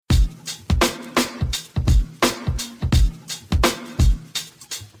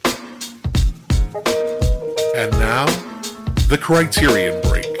The Criterion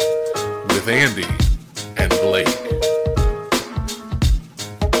Break with Andy and Blake.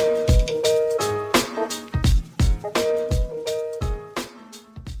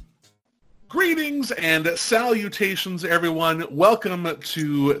 Greetings and salutations, everyone. Welcome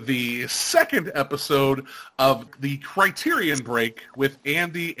to the second episode of the Criterion Break with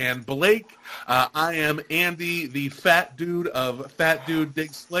Andy and Blake. I am Andy, the fat dude of Fat Dude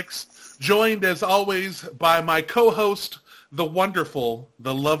Digs Flicks, joined as always by my co-host, the wonderful,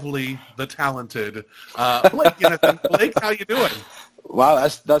 the lovely, the talented Blake. Blake, how you doing? Wow,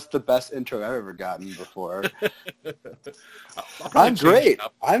 that's the best intro I've ever gotten before. I'm great.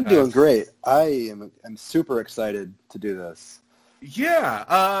 I'm doing great. I'm super excited to do this.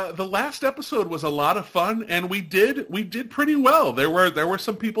 Yeah, the last episode was a lot of fun, and we did pretty well. There were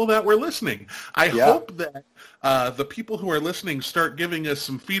some people that were listening. I hope that the people who are listening start giving us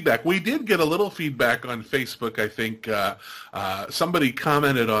some feedback. We did get a little feedback on Facebook. I think somebody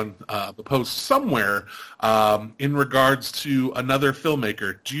commented on the post somewhere in regards to another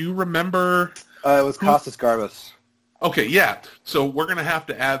filmmaker. Do you remember? It was Costas Garbus. Okay, yeah. So we're going to have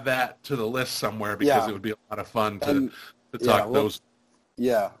to add that to the list somewhere because it would be a lot of fun to talk those.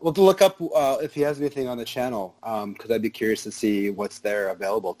 Yeah, we'll look up if he has anything on the channel because I'd be curious to see what's there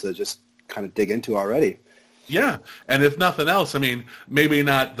available to just kind of dig into already. Yeah, and if nothing else, I mean, maybe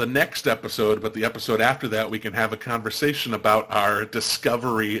not the next episode, but the episode after that, we can have a conversation about our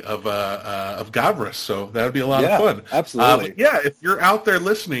discovery of Gavras. So that would be a lot of fun. Absolutely. If you're out there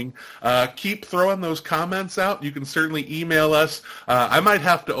listening, keep throwing those comments out. You can certainly email us. I might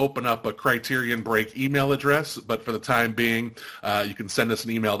have to open up a Criterion Break email address, but for the time being, you can send us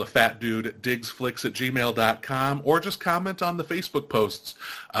an email to fatdudedigsflicks@gmail.com or just comment on the Facebook posts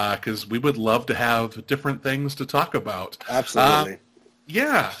because we would love to have different things to talk about. Absolutely.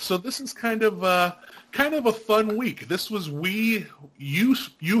 So this is kind of a fun week. This was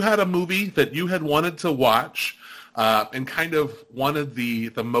you had a movie that you had wanted to watch and kind of wanted the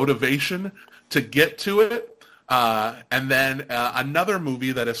motivation to get to it. And then another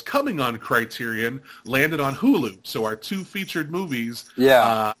movie that is coming on Criterion landed on Hulu. So our two featured movies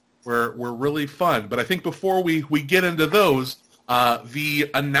were really fun. But I think before we get into those,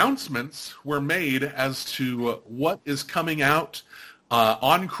 the announcements were made as to what is coming out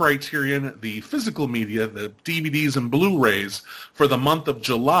on Criterion, the physical media, the DVDs and Blu-rays for the month of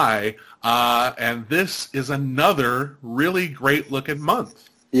July, and this is another really great-looking month.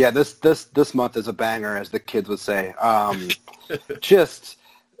 Yeah, this month is a banger, as the kids would say. Just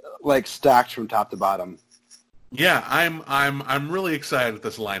like stacked from top to bottom. Yeah, I'm really excited with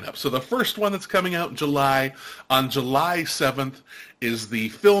this lineup. So the first one that's coming out in July, on July 7th, is the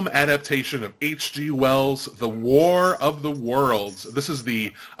film adaptation of H.G. Wells' The War of the Worlds. This is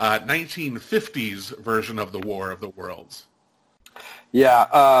the 1950s version of The War of the Worlds. Yeah,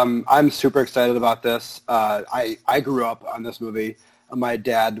 I'm super excited about this. I grew up on this movie. My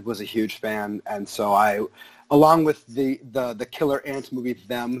dad was a huge fan, and so along with the Killer Ants movie,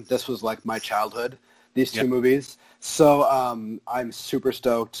 Them, this was like my childhood. These two movies. So I'm super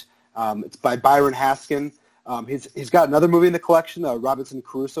stoked. It's by Byron Haskin. He's got another movie in the collection, Robinson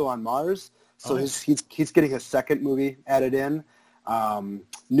Crusoe on Mars. So he's getting his second movie added in.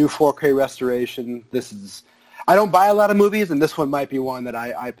 New 4K restoration. I don't buy a lot of movies, and this one might be one that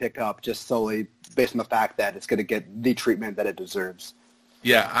I pick up just solely based on the fact that it's going to get the treatment that it deserves.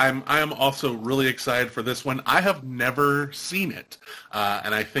 Yeah, I'm also really excited for this one. I have never seen it,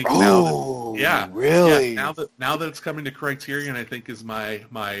 and I think now that it's coming to Criterion, I think is my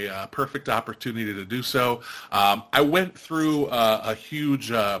perfect opportunity to do so. I went through a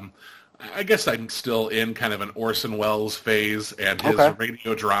huge. I guess I'm still in kind of an Orson Welles phase, and his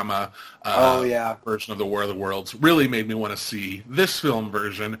radio drama version of The War of the Worlds really made me want to see this film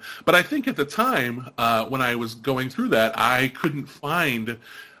version. But I think at the time, when I was going through that, I couldn't find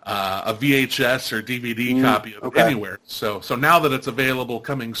a VHS or DVD copy of it anywhere. So now that it's available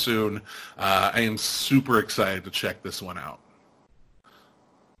coming soon, I am super excited to check this one out.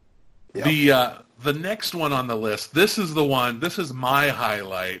 Yep. The next one on the list, this is my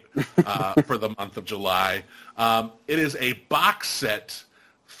highlight for the month of July. It is a box set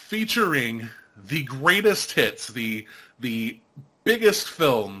featuring the greatest hits, the biggest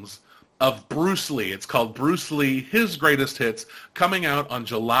films of Bruce Lee. It's called Bruce Lee, His Greatest Hits, coming out on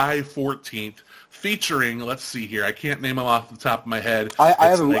July 14th, featuring, let's see here, I can't name them off the top of my head. I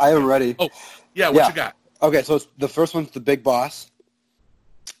have them ready. Oh, yeah, what you got? Okay, so the first one's The Big Boss.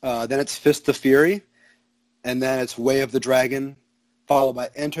 Then it's Fist of Fury, and then it's Way of the Dragon, followed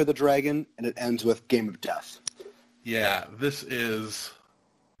by Enter the Dragon, and it ends with Game of Death. Yeah, this is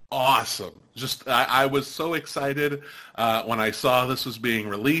awesome. Just I was so excited when I saw this was being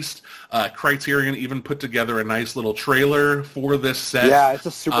released. Criterion even put together a nice little trailer for this set. Yeah, it's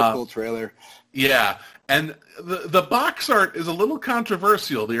a super cool trailer. Yeah, and the box art is a little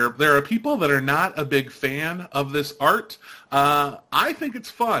controversial. There are people that are not a big fan of this art. I think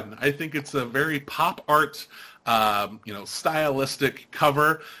it's fun. I think it's a very pop art, stylistic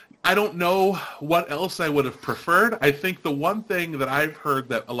cover. I don't know what else I would have preferred. I think the one thing that I've heard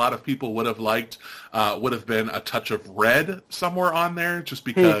that a lot of people would have liked would have been a touch of red somewhere on there, just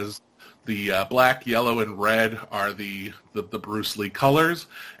because the black, yellow, and red are the Bruce Lee colors,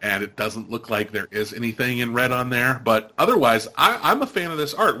 and it doesn't look like there is anything in red on there. But otherwise, I'm a fan of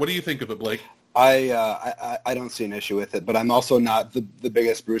this art. What do you think of it, Blake? I don't see an issue with it, but I'm also not the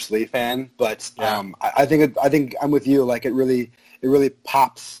biggest Bruce Lee fan. But yeah. I think I'm with you. Like it really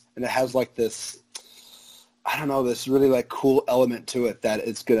pops. And it has like this, I don't know, this really like cool element to it that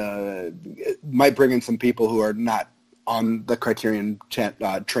it might bring in some people who are not on the Criterion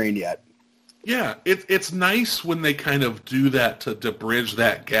train yet. Yeah, it's nice when they kind of do that to bridge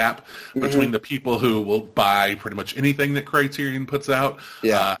that gap between the people who will buy pretty much anything that Criterion puts out,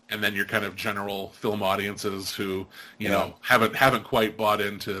 and then your kind of general film audiences who haven't quite bought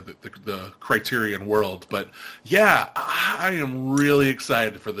into the Criterion world. But yeah, I am really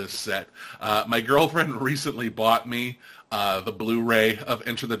excited for this set. My girlfriend recently bought me the Blu-ray of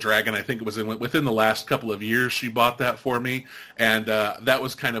Enter the Dragon. I think it was within the last couple of years she bought that for me, and that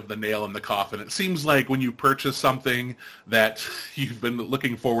was kind of the nail in the coffin. It seems like when you purchase something that you've been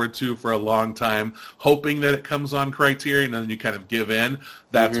looking forward to for a long time, hoping that it comes on Criterion, and then you kind of give in,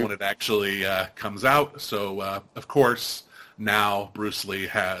 that's when it actually comes out. So, of course, now Bruce Lee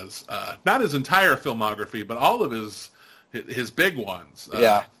has not his entire filmography, but all of his big ones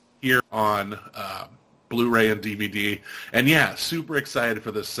here on Blu-ray and DVD. And yeah, super excited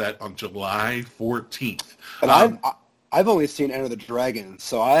for this set on July 14th. And I've only seen Enter the Dragon,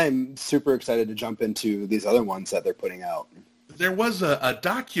 so I'm super excited to jump into these other ones that they're putting out. There was a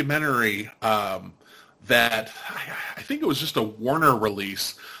documentary that I think it was just a Warner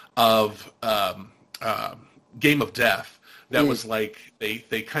release of Game of Death. That was like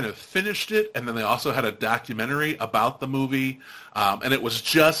they kind of finished it, and then they also had a documentary about the movie, and it was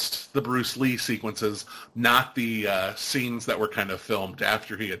just the Bruce Lee sequences, not the scenes that were kind of filmed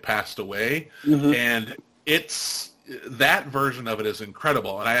after he had passed away. And that version of it is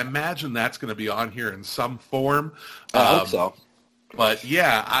incredible, and I imagine that's going to be on here in some form. I hope so. But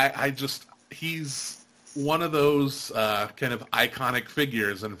yeah, he's one of those kind of iconic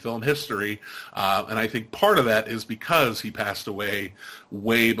figures in film history, and I think part of that is because he passed away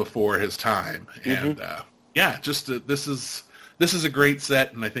way before his time. And this is a great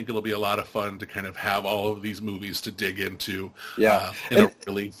set, and I think it'll be a lot of fun to kind of have all of these movies to dig into in a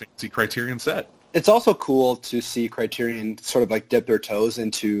really fancy Criterion set. It's also cool to see Criterion sort of like dip their toes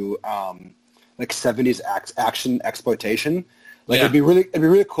into like 70s action exploitation. Like it'd be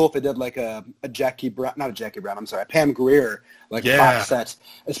really cool if they did like a Pam Grier box set,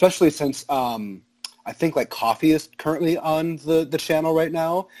 especially since I think like Coffee is currently on the channel right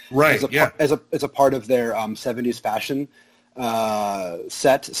now, right? As a part of their 70s fashion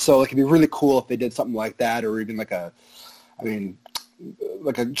set. So it could be really cool if they did something like that, or even like a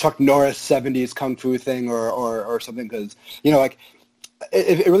Chuck Norris 70s kung fu thing or something, because like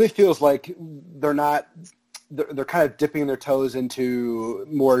it really feels like they're kind of dipping their toes into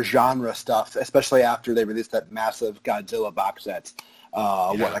more genre stuff, especially after they released that massive Godzilla box set,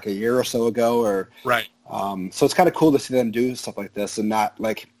 like a year or so ago, or right. So it's kind of cool to see them do stuff like this and not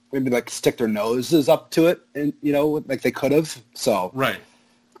like maybe like stick their noses up to it, and like they could have. So right,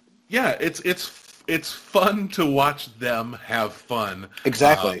 yeah, it's fun to watch them have fun.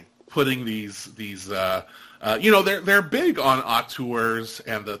 Exactly, putting these. They're big on auteurs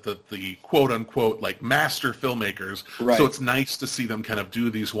and the quote unquote like master filmmakers. Right. So it's nice to see them kind of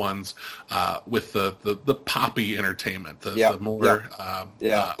do these ones with the poppy entertainment, the more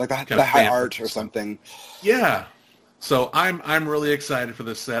like the high art or something. Yeah. So I'm really excited for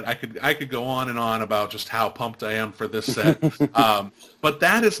this set. I could go on and on about just how pumped I am for this set. But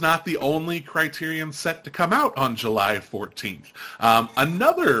that is not the only Criterion set to come out on July 14th.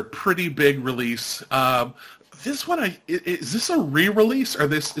 Another pretty big release. This one, is this a re-release or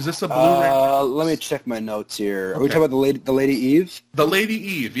is this a Blu-ray? Let me check my notes here. Okay. Are we talking about the Lady Eve? The Lady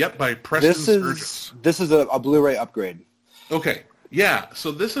Eve, yep, by Preston Sturges. This is a Blu-ray upgrade. Okay. Yeah,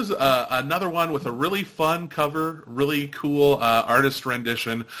 so this is another one with a really fun cover, really cool artist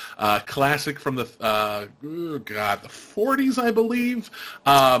rendition, classic from the 40s, I believe.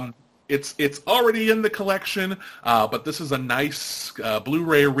 It's already in the collection, but this is a nice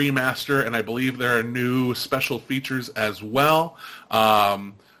Blu-ray remaster, and I believe there are new special features as well.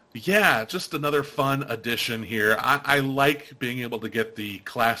 Yeah, just another fun addition here. I like being able to get the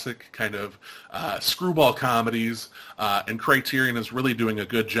classic kind of screwball comedies, and Criterion is really doing a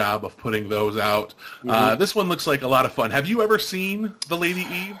good job of putting those out. This one looks like a lot of fun. Have you ever seen The Lady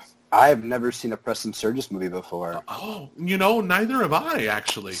Eve? I have never seen a Preston Sturges movie before. Oh, neither have I,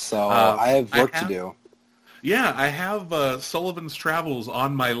 actually. So I have work to do. Yeah, I have Sullivan's Travels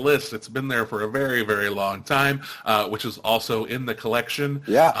on my list. It's been there for a very, very long time, which is also in the collection.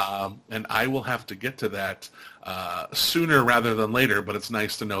 Yeah. And I will have to get to that sooner rather than later, but it's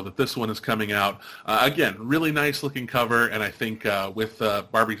nice to know that this one is coming out. Again, really nice looking cover, and I think with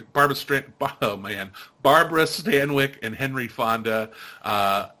Barbara Stanwyck and Henry Fonda,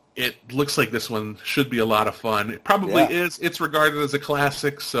 it looks like this one should be a lot of fun. It probably is. It's regarded as a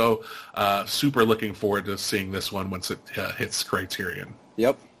classic, so super looking forward to seeing this one once it hits Criterion.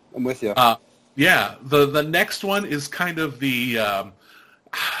 Yep, I'm with you. Yeah, the next one is kind of the...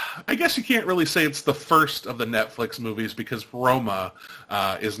 I guess you can't really say it's the first of the Netflix movies because Roma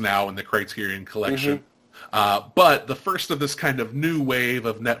is now in the Criterion collection. But the first of this kind of new wave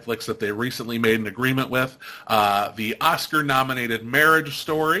of Netflix that they recently made an agreement with, the Oscar-nominated Marriage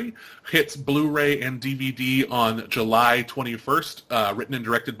Story hits Blu-ray and DVD on July 21st, written and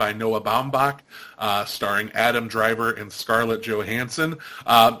directed by Noah Baumbach, starring Adam Driver and Scarlett Johansson.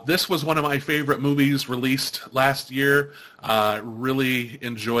 This was one of my favorite movies released last year. Really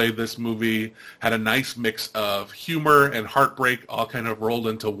enjoyed this movie. Had a nice mix of humor and heartbreak all kind of rolled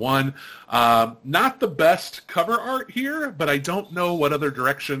into one. Not the best cover art here, but I don't know what other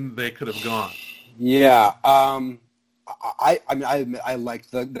direction they could have gone. Yeah. I mean, I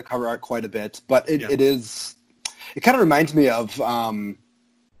liked the cover art quite a bit, but it kind of reminds me of,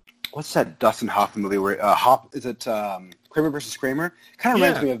 what's that Dustin Hoffman movie where, Kramer versus Kramer? Kind of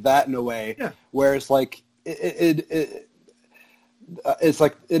reminds me of that in a way, where it's like, it's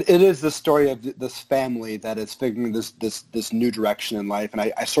like it is the story of this family that is figuring this new direction in life, and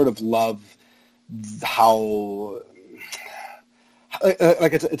I sort of love how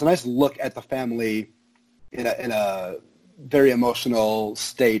like it's a nice look at the family in a very emotional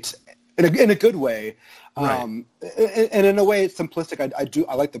state in a good way, and in a way it's simplistic.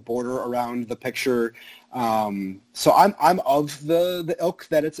 I like the border around the picture, so I'm of the ilk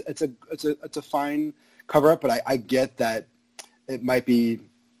that it's a fine cover up, but I get that it might be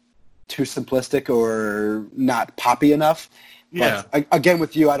too simplistic or not poppy enough. Yeah. But again,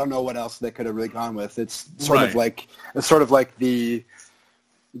 with you, I don't know what else they could have really gone with. It's sort of like the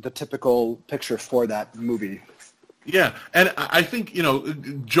typical picture for that movie. Yeah, and I think,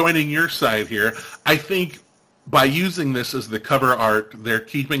 joining your side here, I think by using this as the cover art, they're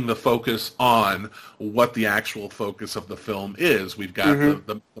keeping the focus on what the actual focus of the film is. We've got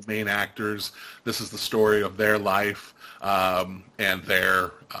the main actors. This is the story of their life and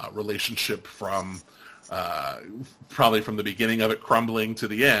their relationship from probably from the beginning of it crumbling to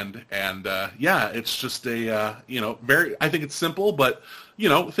the end. And it's just a, very, I think it's simple, but,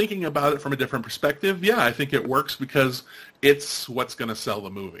 thinking about it from a different perspective, I think it works because it's what's going to sell the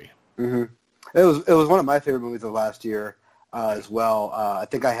movie. It was one of my favorite movies of last year as well. I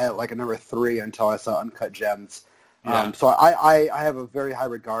think I had like a number 3 until I saw Uncut Gems. So I have a very high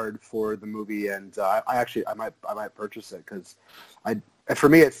regard for the movie, and I might purchase it because for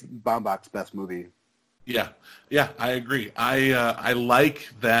me it's Baumbach's best movie. Yeah, I agree. I like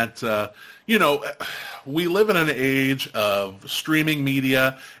that. We live in an age of streaming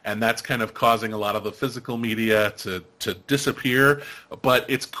media, and that's kind of causing a lot of the physical media to disappear. But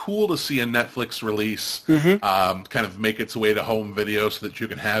it's cool to see a Netflix release kind of make its way to home video so that you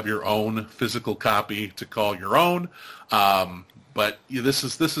can have your own physical copy to call your own. But this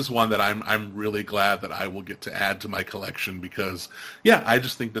is one that I'm really glad that I will get to add to my collection because, I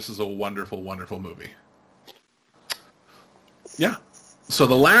just think this is a wonderful, wonderful movie. Yeah. So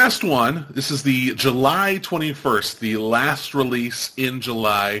the last one, this is the July 21st, the last release in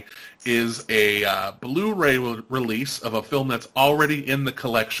July, is a Blu-ray release of a film that's already in the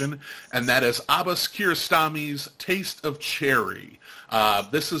collection, and that is Abbas Kiarostami's Taste of Cherry.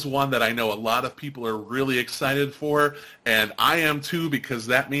 This is one that I know a lot of people are really excited for, and I am too, because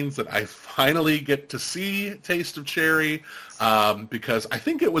that means that I finally get to see Taste of Cherry, because I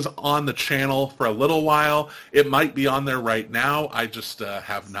think it was on the channel for a little while. It might be on there right now. I just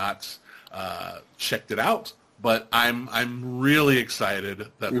have not checked it out, but I'm really excited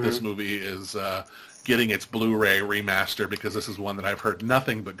that this movie is getting its Blu-ray remaster, because this is one that I've heard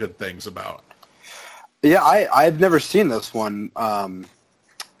nothing but good things about. Yeah, I've never seen this one.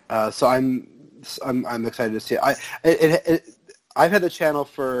 So I'm excited to see it. I've had the channel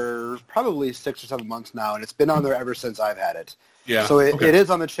for probably 6 or 7 months now, and it's been on there ever since I've had it. Yeah. So it is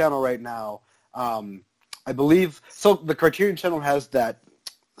on the channel right now. I believe so. The Criterion channel has that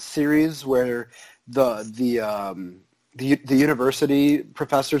series where the university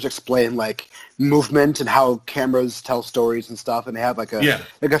professors explain like movement and how cameras tell stories and stuff, and they have like a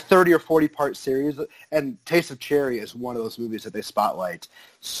 30 or 40 part series. And Taste of Cherry is one of those movies that they spotlight.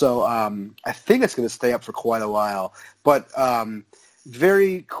 So I think it's going to stay up for quite a while. But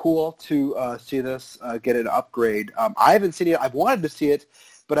very cool to see this get an upgrade. I haven't seen it. I've wanted to see it,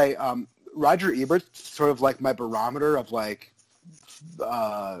 but Roger Ebert's sort of like my barometer of like.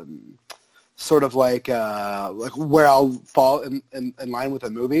 Sort of like where I'll fall in line with a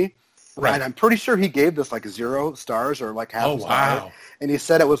movie. Right. And I'm pretty sure he gave this like 0 stars or like half a star. Wow. And he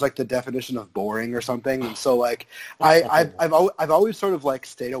said it was like the definition of boring or something. And so like I've always sort of like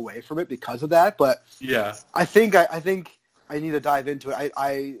stayed away from it because of that. But yeah, I think I need to dive into it.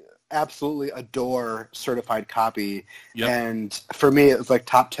 I absolutely adore Certified Copy. Yep. And for me, it was like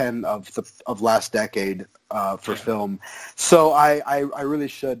top 10 of last decade for film. So I really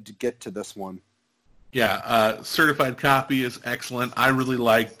should get to this one. Yeah, Certified Copy is excellent. I really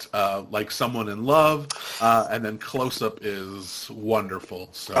liked like Someone in Love, and then Close Up is wonderful.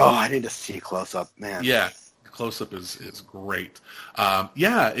 So I need to see Close Up, man. Yeah, Close Up is great.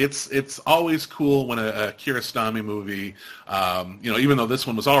 It's always cool when a Kiarostami movie, even though this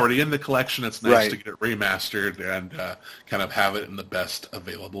one was already in the collection, it's nice to get it remastered and kind of have it in the best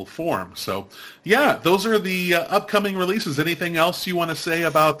available form. So, yeah, those are the upcoming releases. Anything else you want to say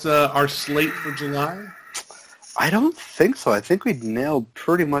about our slate for July? I don't think so. I think we nailed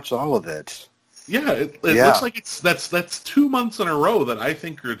pretty much all of it. Yeah, it looks like that's 2 months in a row that I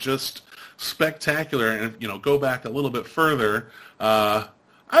think are just spectacular. And go back a little bit further,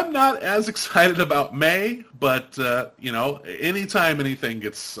 I'm not as excited about May, but anytime anything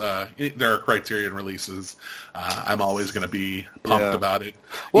gets there are Criterion releases, I'm always going to be pumped about it,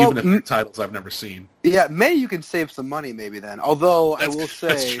 even if they're titles I've never seen. Yeah, May you can save some money maybe then. Although I will say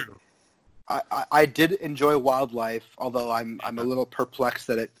that's true. I did enjoy Wildlife, although I'm a little perplexed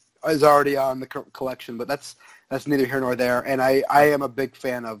that it is already on the collection, but that's neither here nor there. And I am a big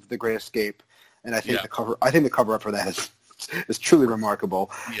fan of The Great Escape, and I think the cover up for that is truly remarkable.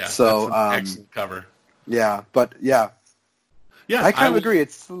 Yeah, so that's an excellent cover. Yeah, but yeah, I kind of agree.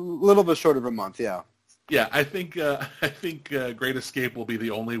 It's a little bit short of a month. Yeah. Yeah, I think Great Escape will be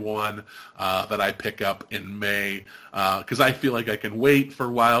the only one that I pick up in May because I feel like I can wait for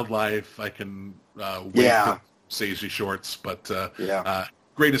Wildlife. I can wait for Seiji shorts, but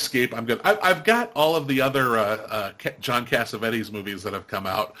Great Escape, I'm good. I've got all of the other John Cassavetes movies that have come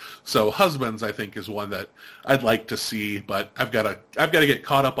out. So Husbands, I think, is one that I'd like to see, but I've got to get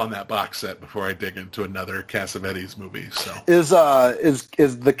caught up on that box set before I dig into another Cassavetes movie. So is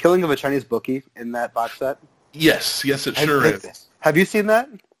The Killing of a Chinese Bookie in that box set? Yes, it sure is. Have you seen that?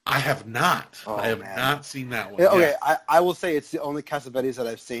 I have not. I have not seen that one. Okay, I will say it's the only Cassavetes that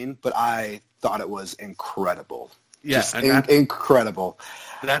I've seen, but I thought it was incredible. Yeah, incredible.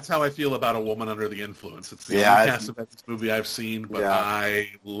 That's how I feel about A Woman Under the Influence. It's the only Cassavetes movie I've seen, but I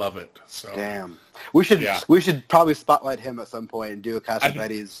love it. So damn, we should probably spotlight him at some point and do a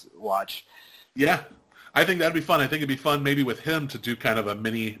Cassavetes watch. Yeah, I think that'd be fun. I think it'd be fun maybe with him to do kind of a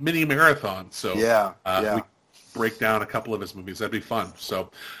mini marathon. So we break down a couple of his movies. That'd be fun.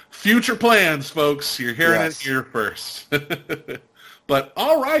 So future plans, folks. You're hearing it here first. But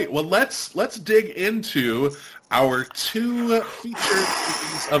all right, well let's dig into our 2 featured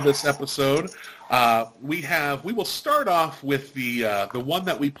movies of this episode. We will start off with the one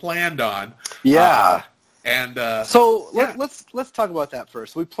that we planned on. Yeah. Let's talk about that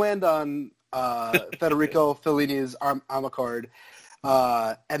first. We planned on Federico Fellini's Amarcord,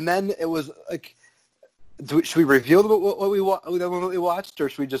 and then it was like, should we reveal what we watched, or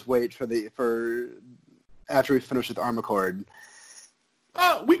should we just wait for after we finish with Amarcord?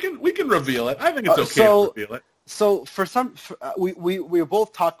 We can reveal it. I think it's okay to reveal it. So we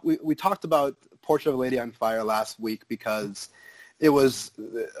both talked. We talked about Portrait of a Lady on Fire last week because it was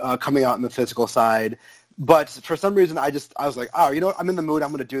coming out in the physical side. But for some reason, I was like, I'm in the mood. I'm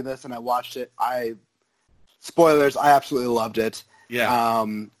going to do this, and I watched it. Spoilers. I absolutely loved it. Yeah.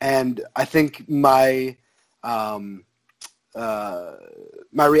 And I think my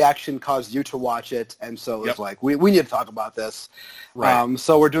reaction caused you to watch it, and so it was like, we need to talk about this. Right.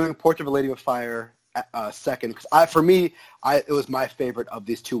 So we're doing Portrait of a Lady with Fire second. Because for me, it was my favorite of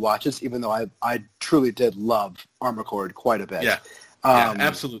these 2 watches, even though I truly did love Amarcord quite a bit. Yeah,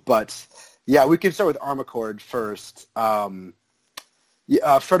 absolutely. But, yeah, we can start with Amarcord first.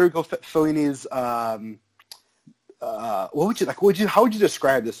 Federico Fellini's. How would you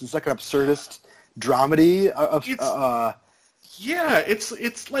describe this? It's like an absurdist dramedy of.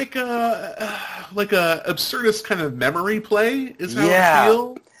 It's like a absurdist kind of memory play is how I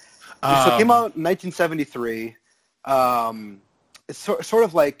feel. So it came out in 1973. It's sort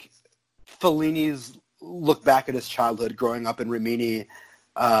of like Fellini's look back at his childhood growing up in Rimini,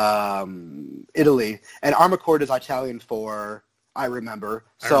 Italy, and Amarcord is Italian for I remember.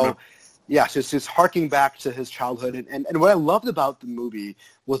 So it's harking back to his childhood, and what I loved about the movie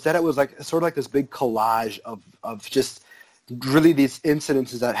was that it was like sort of like this big collage of just really these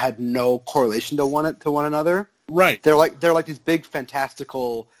incidences that had no correlation to one another. Right. They're like these big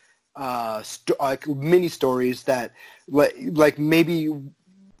fantastical like mini stories that like maybe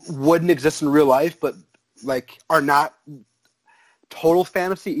wouldn't exist in real life, but like are not total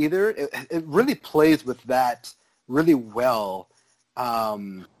fantasy either. It really plays with that really well.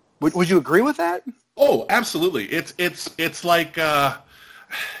 Would you agree with that? Oh, absolutely. It's like I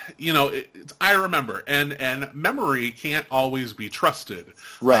remember, and memory can't always be trusted.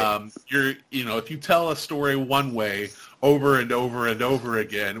 Right. If you tell a story one way over and over and over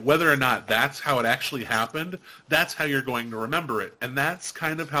again, whether or not that's how it actually happened, that's how you're going to remember it. And that's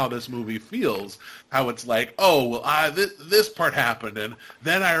kind of how this movie feels. How it's like, this part happened, and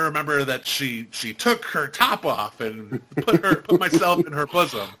then I remember that she took her top off and put myself in her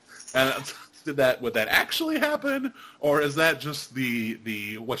bosom. And would that actually happen, or is that just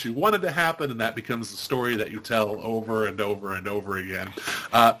the what you wanted to happen, and that becomes the story that you tell over and over and over again?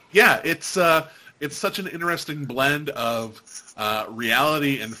 It's such an interesting blend of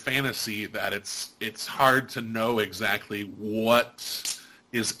reality and fantasy that it's hard to know exactly what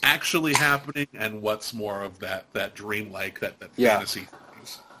is actually happening and what's more of that dreamlike that fantasy.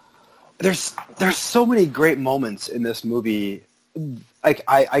 There's so many great moments in this movie. Like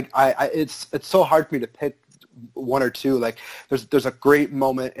it's so hard for me to pick one or two. Like there's a great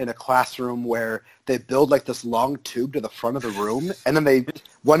moment in a classroom where they build like this long tube to the front of the room, and then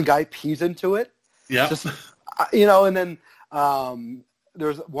one guy pees into it. Yeah. And then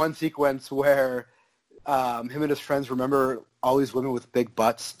there's one sequence where him and his friends remember all these women with big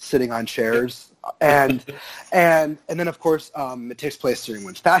butts sitting on chairs, and then of course it takes place during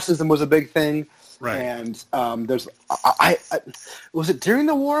when fascism was a big thing. Right. And there's was it during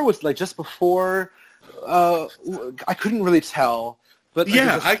the war? Was it like just before? I couldn't really tell. But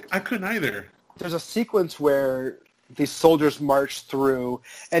like, I couldn't either. There's a sequence where these soldiers march through,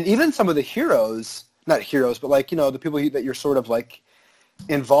 and even some of the heroes, not heroes, but like the people that you're sort of like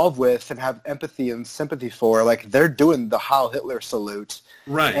involved with and have empathy and sympathy for, like they're doing the Heil Hitler salute.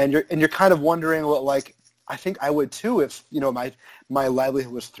 Right. And you're kind of wondering, well, like I think I would too if my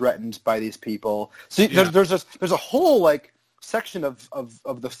livelihood was threatened by these people. So there's a whole like section of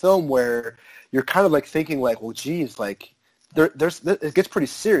the film where you're kind of like thinking like, well, geez, like it gets pretty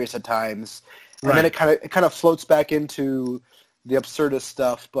serious at times, and then it kind of floats back into the absurdist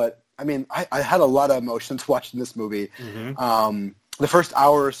stuff. But I mean, I had a lot of emotions watching this movie. Mm-hmm. The first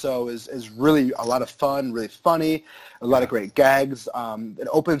hour or so is really a lot of fun, really funny, a lot of great gags. It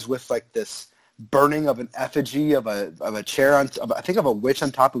opens with like this burning of an effigy of a chair I think of a witch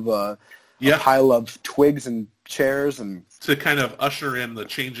on top of a pile of twigs and chairs, and to kind of usher in the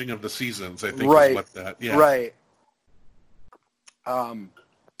changing of the seasons, I think is what that. Yeah. Right.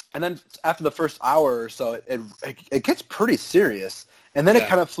 And then after the first hour or so, it gets pretty serious, and then it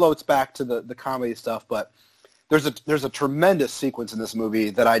kind of floats back to the comedy stuff. But there's a tremendous sequence in this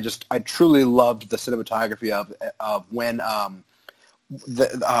movie that I truly loved the cinematography of when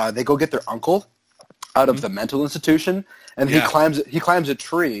they go get their uncle out of the mental institution, and he climbs a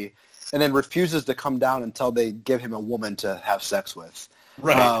tree, and then refuses to come down until they give him a woman to have sex with.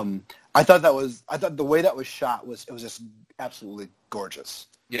 Right. I thought the way that was shot was just absolutely gorgeous.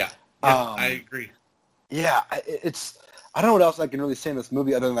 Yeah. I agree. Yeah, I don't know what else I can really say in this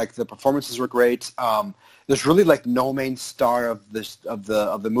movie other than like the performances were great. There's really like no main star of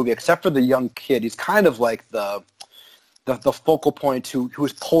the movie except for the young kid. He's kind of like the focal point who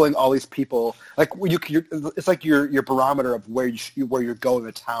is pulling all these people. Like it's like your barometer of where you're going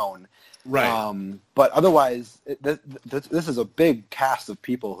to town. Right. But otherwise, this is a big cast of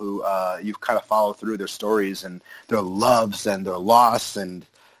people who you kind of follow through their stories and their loves and their loss, and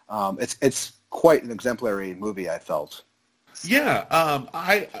it's quite an exemplary movie, I felt. Yeah.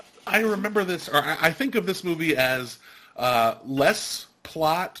 I remember this, or I think of this movie as less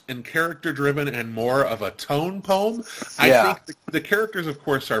plot and character driven and more of a tone poem. I think the characters, of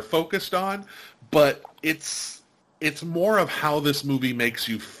course, are focused on, but it's it's more of how this movie makes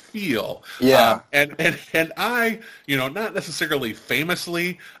you feel. Yeah. And I, not necessarily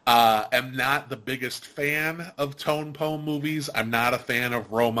famously, am not the biggest fan of tone poem movies. I'm not a fan of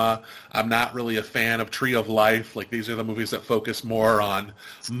Roma. I'm not really a fan of Tree of Life. Like, these are the movies that focus more on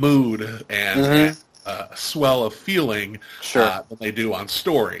mood and swell of feeling than they do on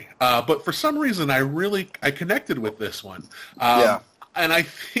story. But for some reason, I connected with this one. And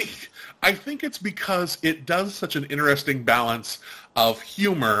I think it's because it does such an interesting balance of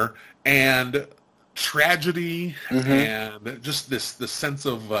humor and tragedy and just this sense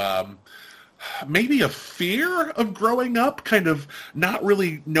of maybe a fear of growing up, kind of not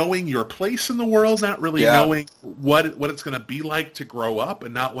really knowing your place in the world, not really knowing what it's going to be like to grow up,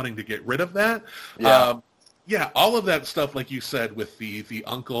 and not wanting to get rid of that. All of that stuff, like you said, with the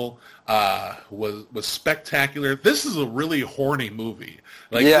uncle was spectacular. This is a really horny movie.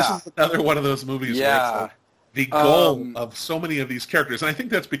 Like, this is another one of those movies where it's like the goal of so many of these characters. And I think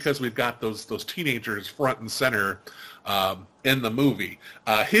that's because we've got those teenagers front and center in the movie.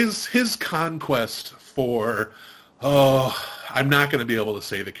 His conquest for, I'm not going to be able to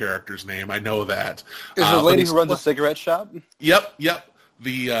say the character's name. I know that. Is the lady who runs a cigarette shop? Yep.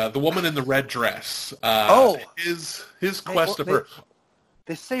 The woman in the red dress. His quest of her.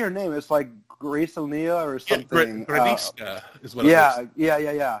 They say her name. It's like Grace O'Neill or something. Graniska is what it is.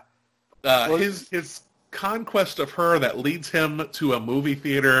 Yeah. His conquest of her that leads him to a movie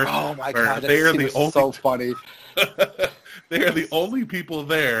theater. Oh my God, they are the only. So funny. They are the only people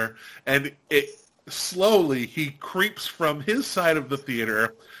there, and slowly he creeps from his side of the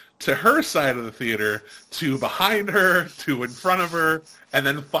theater to her side of the theater, to behind her, to in front of her, and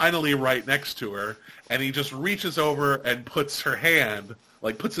then finally right next to her. And he just reaches over and puts his hand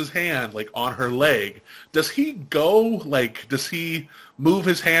on her leg. Does he move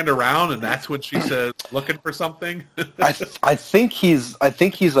his hand around, and that's when she says, looking for something? I think he's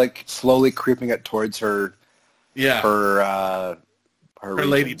like slowly creeping it towards her. Yeah. Her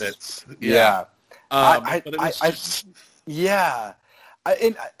lady bits. Yeah. Yeah.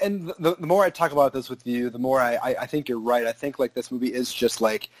 And the more I talk about this with you, the more I think you're right. I think like this movie is just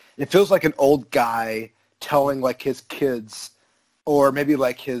like, it feels like an old guy telling like his kids, or maybe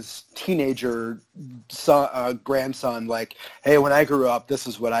like his teenager grandson, like, hey, when I grew up, this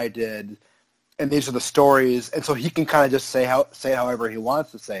is what I did, and these are the stories, and so he can kind of just say however he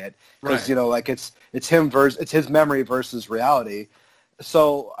wants to say it, because like it's his memory versus reality.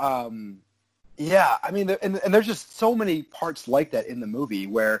 So. I mean, and there's just so many parts like that in the movie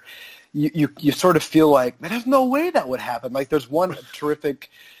where you sort of feel like, man, there's no way that would happen. Like there's one terrific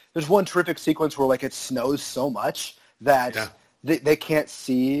sequence where like it snows so much that they can't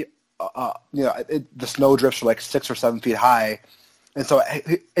see, the snowdrifts are like 6 or 7 feet high. And so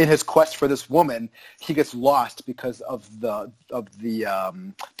in his quest for this woman, he gets lost because of the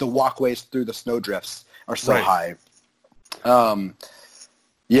walkways through the snowdrifts are so high.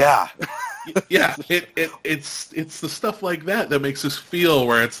 It's the stuff like that makes us feel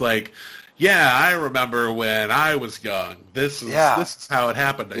where it's like, I remember when I was young. This is how it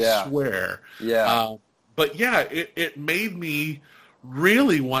happened. I swear. But it made me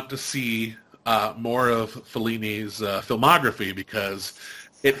really want to see more of Fellini's filmography, because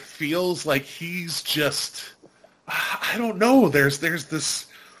it feels like he's just, I don't know. There's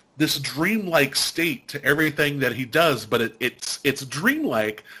this dreamlike state to everything that he does, but it's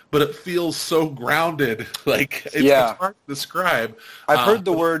dreamlike, but it feels so grounded. Like it's hard to describe. I've heard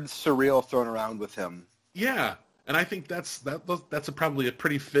the word surreal thrown around with him. Yeah, and I think that's probably a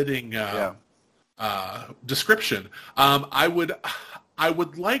pretty fitting description. I would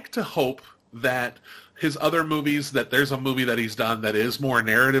like to hope that his other movies, that there's a movie that he's done that is more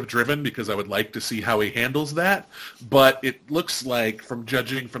narrative driven, because I would like to see how he handles that. But it looks like, from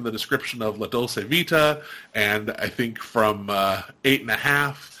judging from the description of La Dolce Vita, and I think from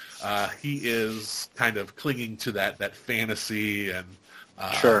 8.5, he is kind of clinging to that fantasy and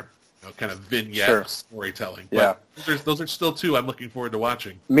kind of vignette storytelling. But those are still two I'm looking forward to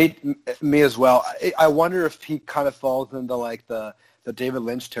watching. Me as well. I wonder if he kind of falls into like the David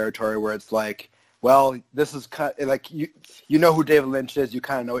Lynch territory, where it's like, well, this is kind of like, you know who David Lynch is. You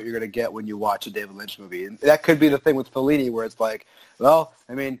kind of know what you're going to get when you watch a David Lynch movie. And that could be the thing with Fellini, where it's like, well,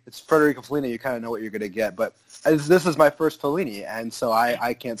 I mean, it's Federico Fellini. You kind of know what you're going to get. But this is my first Fellini, and so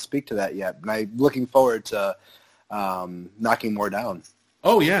I can't speak to that yet. And I'm looking forward to knocking more down.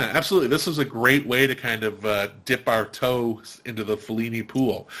 Oh, yeah, absolutely. This is a great way to kind of dip our toes into the Fellini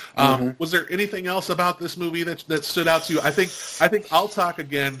pool. Was there anything else about this movie that stood out to you? I think I'll talk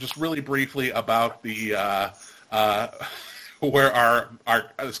again just really briefly about the where our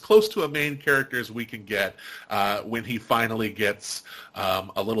as close to a main character as we can get when he finally gets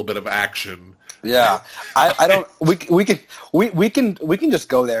a little bit of action. Yeah, I don't. We can just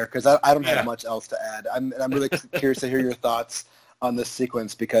go there because I don't have much else to add. I'm really curious to hear your thoughts on this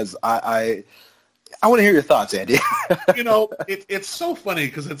sequence because I want to hear your thoughts, Andy. It's so funny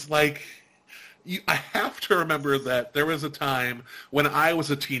because it's like I have to remember that there was a time when I was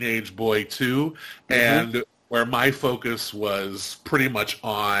a teenage boy too, and where my focus was pretty much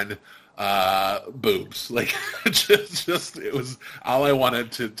on boobs. Like just it was all I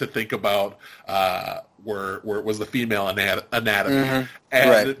wanted to think about was the female anatomy,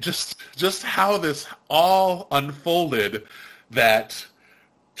 and just how this all unfolded, that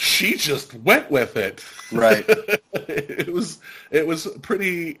she just went with it. Right. It was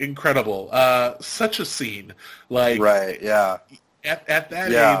pretty incredible. Such a scene. Like, right. Yeah. At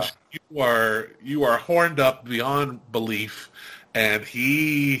that age, you are horned up beyond belief, and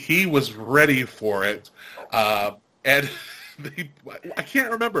he was ready for it. And I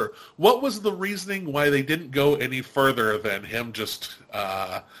can't remember what was the reasoning why they didn't go any further than him just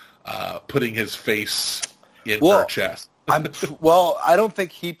putting his face in her chest. I don't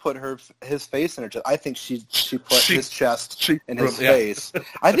think he put his face in her chest. I think she put his chest in his face.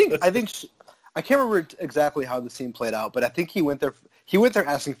 I can't remember exactly how the scene played out, but I think he went there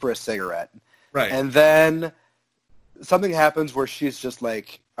asking for a cigarette. Right. And then something happens where she's just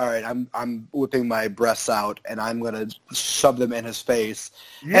like, all right, I'm whipping my breasts out and I'm going to shove them in his face.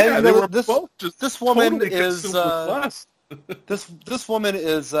 Yeah, and they were both just this woman totally is this woman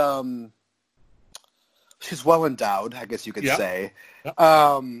is she's well endowed, I guess you could say. Yep.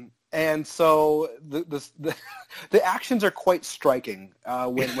 And so the actions are quite striking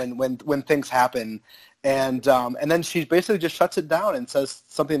when things happen, and then she basically just shuts it down and says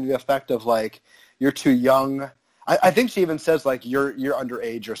something to the effect of like, "You're too young." I think she even says like, "You're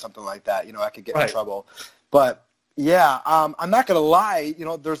underage" or something like that. I could get in trouble, but yeah, I'm not gonna lie.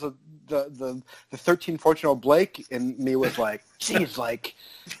 There's the 13, 14-year-old Blake in me was like, "Geez, like,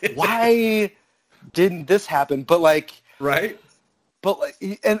 why didn't this happen?" But like, right. But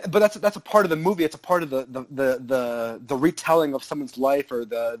that's a part of the movie. It's a part of the retelling of someone's life, or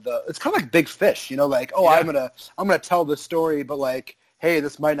the it's kind of like Big Fish, like, I'm gonna tell this story, but like, hey,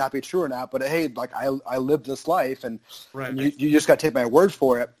 this might not be true or not, but hey, like I lived this life, and you just got to take my word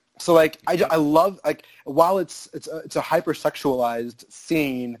for it. So like I love, like, while it's a hypersexualized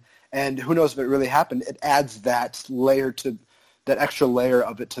scene, and who knows if it really happened, it adds that extra layer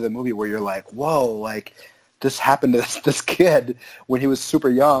of it to the movie where you're like, whoa, like, this happened to this kid when he was super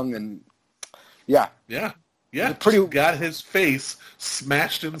young, and yeah. Got his face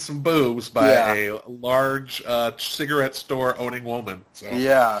smashed in some boobs by a large cigarette store owning woman. So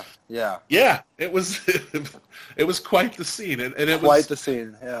yeah, it was quite the scene, and it was quite the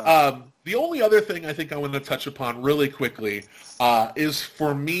scene. Yeah. The only other thing I think I want to touch upon really quickly is,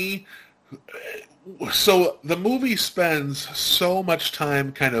 for me. So the movie spends so much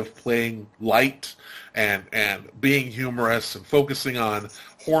time kind of playing light and being humorous and focusing on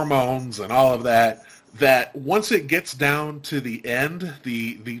hormones and all of that once it gets down to the end,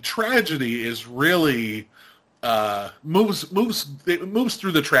 the tragedy is really moves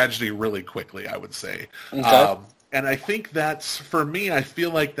through the tragedy really quickly, I would say. Okay. And I think that's, for me, I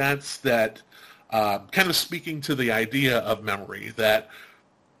feel like that's that kind of speaking to the idea of memory, that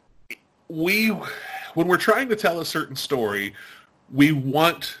when we're trying to tell a certain story, we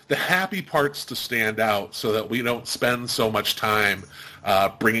want the happy parts to stand out so that we don't spend so much time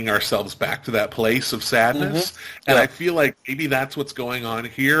bringing ourselves back to that place of sadness. And I feel like maybe that's what's going on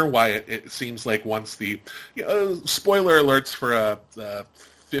here, why it seems like once the spoiler alerts for a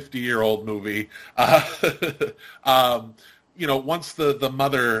 50-year-old movie, once the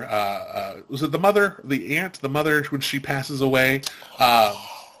mother, was it the mother, the aunt, the mother, when she passes away?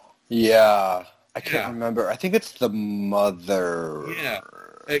 Yeah, I can't remember. I think it's the mother. Yeah,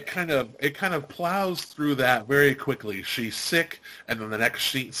 it kind of plows through that very quickly. She's sick, and then the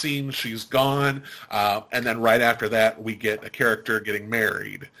next scene she's gone, and then right after that we get a character getting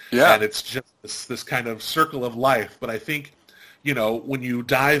married. Yeah, and it's just this kind of circle of life. But I think, when you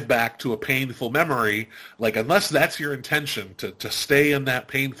dive back to a painful memory, like, unless that's your intention to stay in that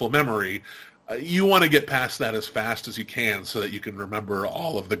painful memory, you want to get past that as fast as you can so that you can remember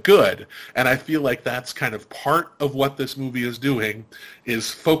all of the good. And I feel like that's kind of part of what this movie is doing, is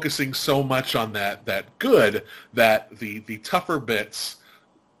focusing so much on that good, that the tougher bits,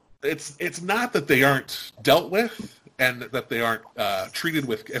 it's not that they aren't dealt with and that they aren't treated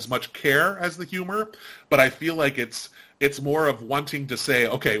with as much care as the humor, but I feel like it's more of wanting to say,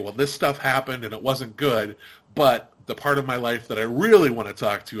 okay, well, this stuff happened and it wasn't good, but the part of my life that I really want to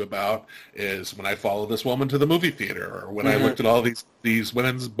talk to you about is when I followed this woman to the movie theater, or when I looked at all these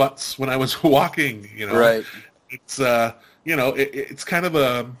women's butts when I was walking. Right. It's it's kind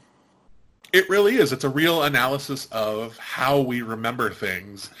of it really is. It's a real analysis of how we remember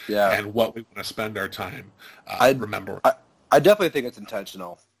things and what we want to spend our time remembering. I definitely think it's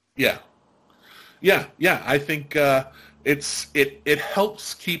intentional. Yeah. I think it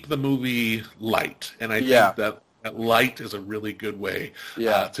helps keep the movie light, and I think that light is a really good way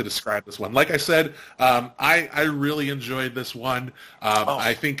to describe this one. Like I said, I really enjoyed this one.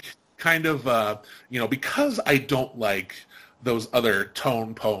 I think kind of because I don't like those other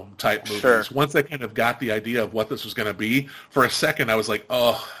tone poem type movies. Sure. Once I kind of got the idea of what this was going to be, for a second I was like,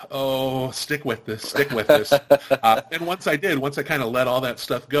 oh, stick with this. And once I kind of let all that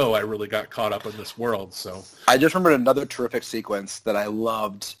stuff go, I really got caught up in this world. So I just remembered another terrific sequence that I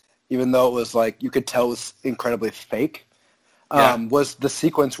loved, even though it was like you could tell it was incredibly fake. Was the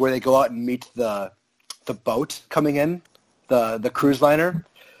sequence where they go out and meet the boat coming in, the cruise liner.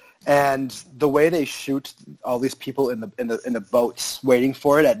 And the way they shoot all these people in the boats waiting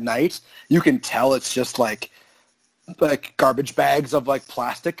for it at night, you can tell it's just like garbage bags of like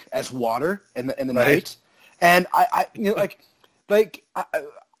plastic as water in the night. And I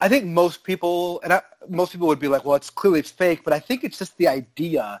think most people would be like, well, it's clearly fake, but I think it's just the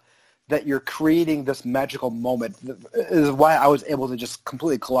idea that you're creating this magical moment is why I was able to just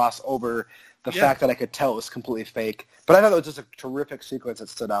completely gloss over the fact that I could tell it was completely fake. But I thought it was just a terrific sequence that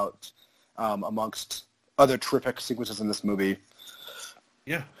stood out amongst other terrific sequences in this movie.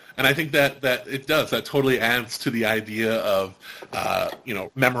 Yeah, and I think that it does. That totally adds to the idea of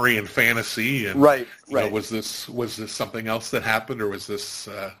memory and fantasy. And right. Was this something else that happened, or was this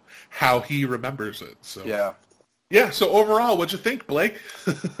how he remembers it? So yeah. So overall, what'd you think, Blake?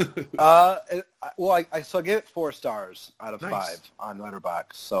 I gave it 4 stars out of 5 on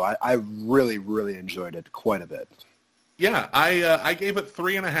Letterboxd. So I really, really enjoyed it quite a bit. Yeah, I gave it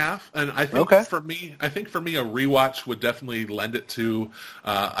 3.5, and I think for me, a rewatch would definitely lend it to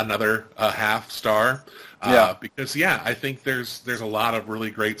another half star. Because I think there's a lot of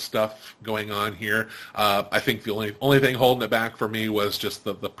really great stuff going on here. I think the only thing holding it back for me was just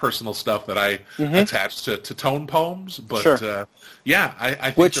the personal stuff that I attached to tone poems. But I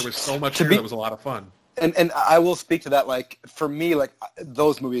think there was so much here that was a lot of fun. And I will speak to that. Like for me, like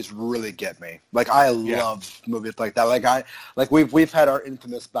those movies really get me. Like I love movies like that. Like we've had our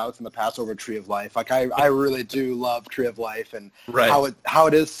infamous bouts in the past over Tree of Life. Like I really do love Tree of Life and how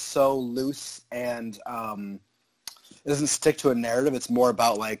it is so loose and it doesn't stick to a narrative. It's more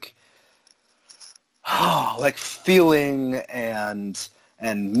about like feeling and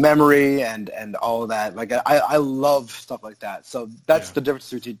memory and all of that. Like I love stuff like that. So that's the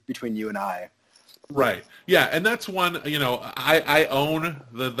difference between you and I. Right. Yeah, and that's one, I own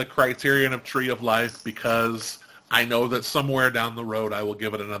the Criterion of Tree of Life because I know that somewhere down the road I will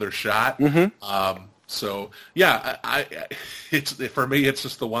give it another shot. So, it's for me, it's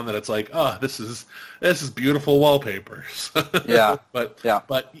just the one that it's like, oh, this is beautiful wallpaper. I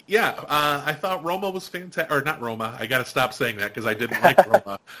thought Roma was fantastic. Or not Roma. I got to stop saying that because I didn't like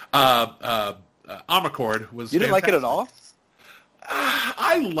Roma. Amarcord was fantastic. You didn't like it at all?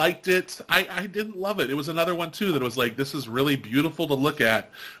 I liked it. I didn't love it. It was another one too that was like, this is really beautiful to look at,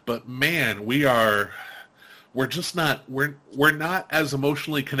 but man, we're not as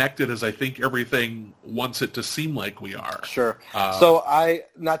emotionally connected as I think everything wants it to seem like we are. Sure. So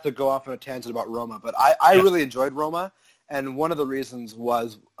not to go off on a tangent about Roma, but I really enjoyed Roma, and one of the reasons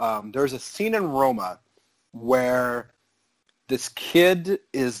was there's a scene in Roma where this kid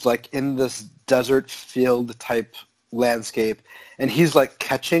is like in this desert field type landscape, and he's like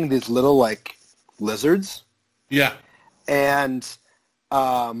catching these little like lizards. Yeah. And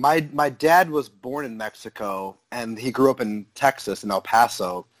my dad was born in Mexico, and he grew up in Texas, in El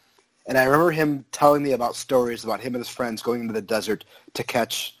Paso. And I remember him telling me about stories about him and his friends going into the desert to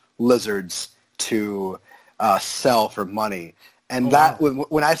catch lizards to sell for money. And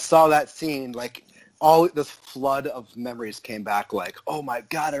when I saw that scene, like all this flood of memories came back. Like, oh my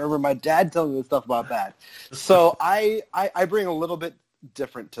God, I remember my dad telling me stuff about that. So I bring a little bit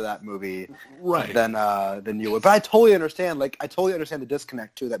different to that movie than you would. But I totally understand. Like, I totally understand the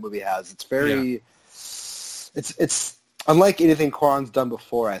disconnect too that movie has. It's very, it's unlike anything Cuarón's done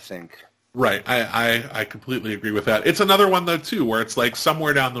before, I think. Right. I completely agree with that. It's another one, though, too, where it's like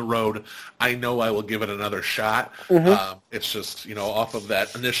somewhere down the road, I know I will give it another shot. It's just, off of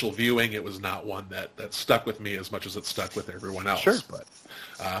that initial viewing, it was not one that stuck with me as much as it stuck with everyone else. Sure. But,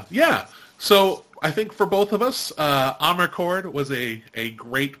 So I think for both of us, Amarcord was a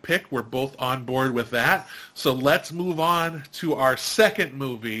great pick. We're both on board with that. So let's move on to our second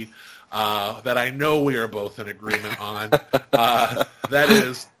movie that I know we are both in agreement on. That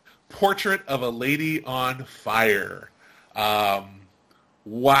is Portrait of a Lady on Fire. Wow.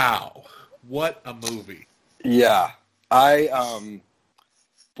 What a movie. Yeah. I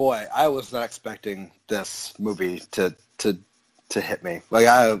was not expecting this movie to hit me. Like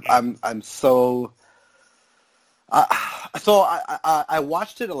I'm so. I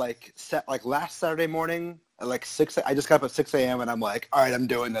watched it at last Saturday morning at like 6. I just got up at 6 a.m. and I'm like, all right, I'm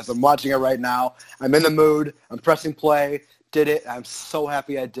doing this. I'm watching it right now. I'm in the mood. I'm pressing play. Did it. I'm so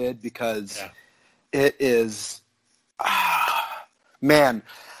happy I did because it is, man.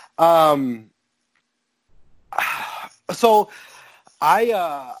 So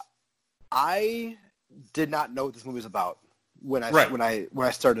I did not know what this movie was about when I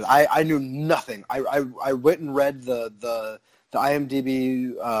started. I knew nothing. I went and read the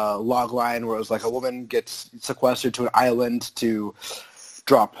IMDb log line where it was like a woman gets sequestered to an island to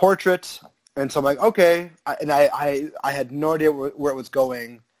draw a portrait, and so I'm like, okay. I had no idea where it was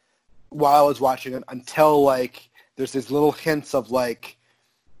going while I was watching it until like there's these little hints of like.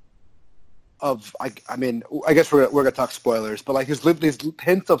 I mean, I guess we're gonna talk spoilers, but like there's these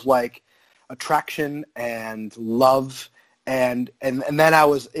hints of like attraction and love, and then I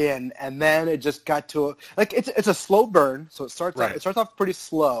was in, and then it just got to it's a slow burn, so it starts off pretty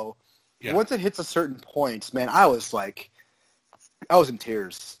slow. Yeah. Once it hits a certain point, man, I was in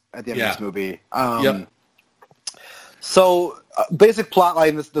tears at the end of this movie. So basic plot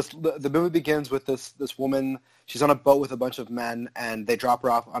line: the movie begins with this woman. She's on a boat with a bunch of men, and they drop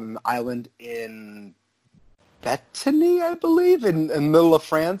her off on an island in Bethany, I believe, in the middle of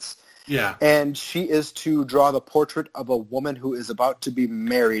France. Yeah. And she is to draw the portrait of a woman who is about to be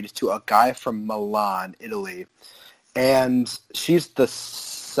married to a guy from Milan, Italy. And she's the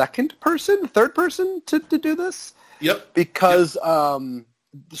third person to do this. Yep. Because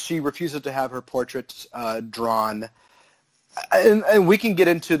she refuses to have her portrait drawn. And we can get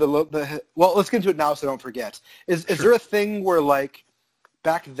into let's get into it now so don't forget. Is there a thing where like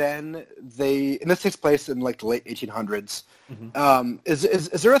back then and this takes place in like the late 1800s, mm-hmm.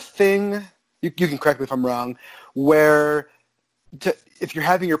 Is there a thing, you can correct me if I'm wrong, where if you're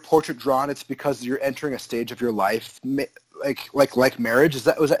having your portrait drawn, it's because you're entering a stage of your life, like marriage? Was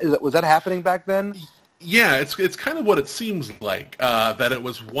that happening back then? Yeah, it's kind of what it seems like, that it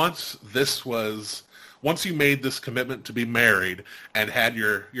was once you made this commitment to be married and had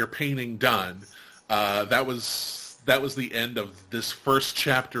your painting done, that was the end of this first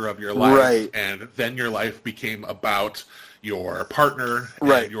chapter of your life, right. And then your life became about your partner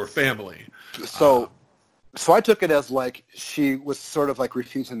and your family. So I took it as like she was sort of like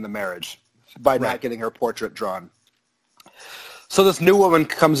refusing the marriage by not getting her portrait drawn. So this new woman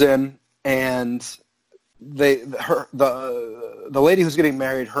comes in, and the lady who's getting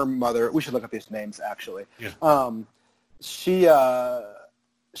married, her mother, we should look up these names actually. Yeah.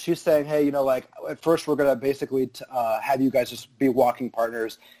 She's saying, hey, like at first we're gonna basically have you guys just be walking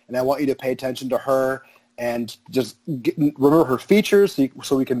partners, and I want you to pay attention to her and just remember her features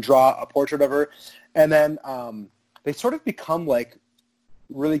so we can draw a portrait of her. And then they sort of become like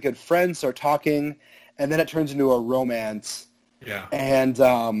really good friends, start talking, and then it turns into a romance. Yeah. And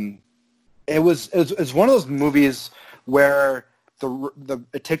it was one of those movies where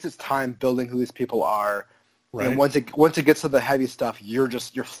it takes its time building who these people are, right. And once it gets to the heavy stuff, you're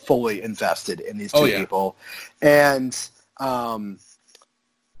fully invested in these two people. And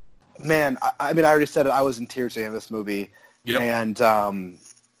man, I mean, I already said it. I was in tears in this movie, and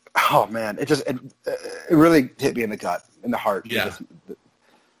oh man, it really hit me in the gut, in the heart. Yeah.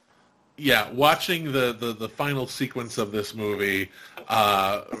 Yeah, watching the final sequence of this movie,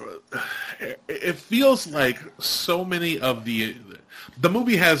 it feels like so many of the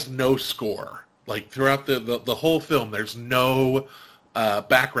movie has no score. Like throughout the whole film, there's no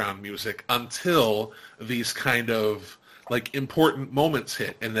background music until these kind of like important moments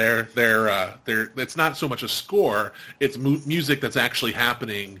hit, and they're it's not so much a score; it's music that's actually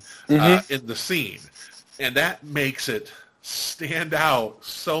happening in the scene, and that makes it stand out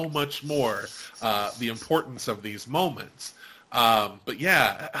so much more, the importance of these moments. But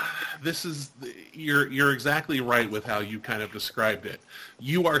yeah, you're exactly right with how you kind of described it.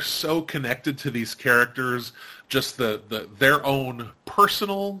 You are so connected to these characters, just their own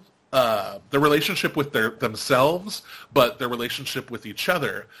personal, the relationship with themselves, but their relationship with each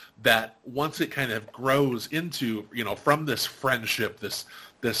other, that once it kind of grows into, from this friendship, this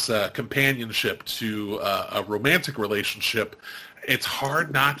companionship to a romantic relationship, it's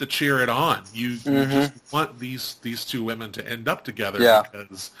hard not to cheer it on. You just want these two women to end up together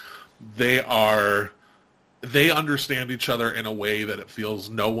because they understand each other in a way that it feels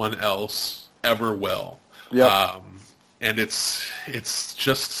no one else ever will. Yep. And it's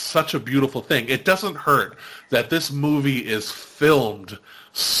just such a beautiful thing. It doesn't hurt that this movie is filmed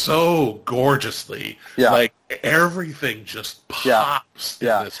so gorgeously. Yeah. Like, everything just pops in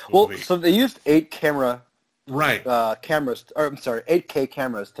this movie. Well, so they used 8 cameras, right? 8K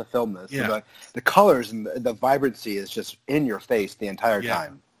cameras to film this. Yeah. So the colors and the vibrancy is just in your face the entire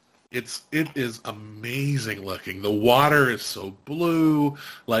time. It is amazing looking. The water is so blue,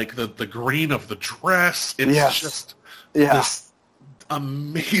 like the green of the dress. It's just this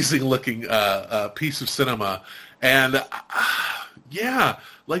amazing looking piece of cinema. And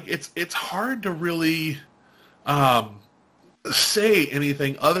like it's hard to really say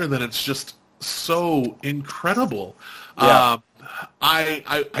anything other than it's just so incredible. Yeah.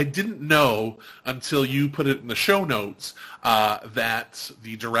 I didn't know until you put it in the show notes that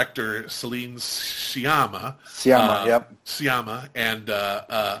the director Celine Sciamma and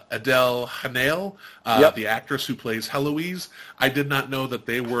Adele Hanel, the actress who plays Heloise, I did not know that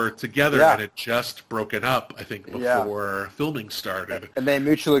they were together and had just broken up, I think, before filming started. And they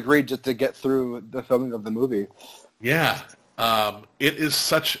mutually agreed just to get through the filming of the movie. Yeah. It is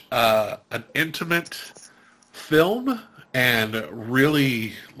such an intimate film and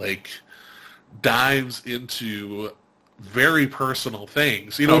really, like, dives into very personal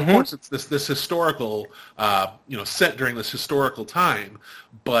things. You know, of course, it's this historical, set during this historical time,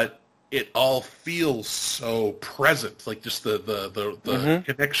 but it all feels so present. Like, just the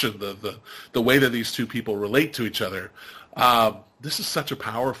connection, the way that these two people relate to each other. This is such a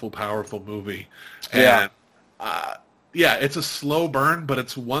powerful, powerful movie. And, it's a slow burn, but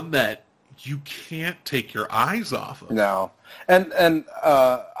it's one that you can't take your eyes off of. No. And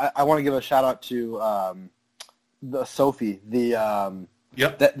I want to give a shout out to the Sophie, the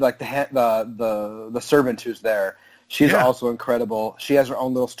servant who's there. She's also incredible. She has her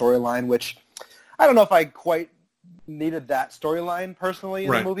own little storyline, which I don't know if I quite needed that storyline personally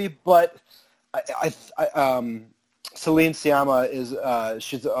in the movie, but I Celine Sciamma is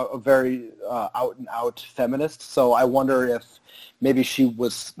she's a very out and out feminist. So I wonder if maybe she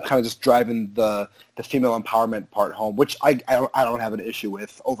was kind of just driving the female empowerment part home, which I don't have an issue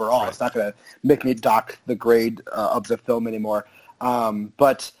with overall. Right. It's not going to make me dock the grade of the film anymore.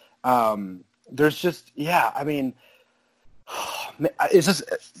 But there's just, I mean, it's just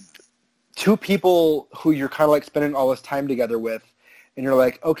two people who you're kind of like spending all this time together with, and you're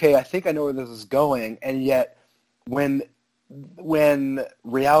like, okay, I think I know where this is going, and yet when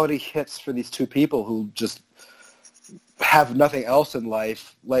reality hits for these two people who just have nothing else in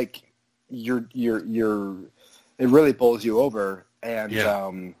life, like it really bowls you over.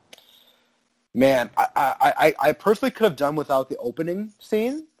 And man, I personally could have done without the opening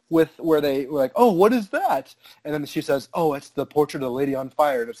scene where they were like, oh, what is that? And then she says, oh, it's the portrait of the lady on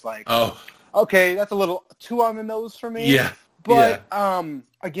fire. And it's like, oh, okay, that's a little too on the nose for me. Yeah. But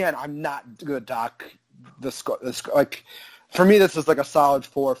again, I'm not going to dock this. Like, for me, this is like a solid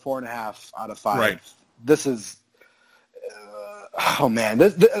 4.5 out of 5. Right. This is, oh man,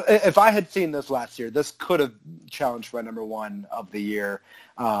 if I had seen this last year, this could have challenged for my number 1 of the year.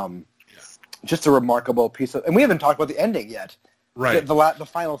 Just a remarkable piece of, and we haven't talked about the ending yet. Right. The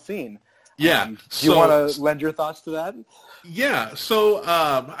final scene. Yeah. Do you want to lend your thoughts to that? Yeah. So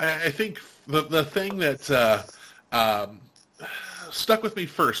I think the thing that stuck with me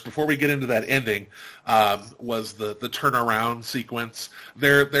first before we get into that ending was the turnaround sequence.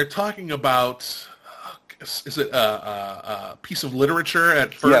 They're talking about, is it a piece of literature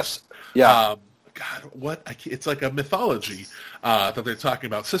at first? Yes. Yeah. God, it's like a mythology that they're talking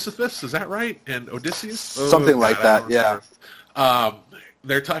about. Sisyphus, is that right? And Odysseus? Something like that, yeah.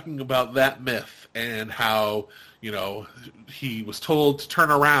 They're talking about that myth and how, he was told to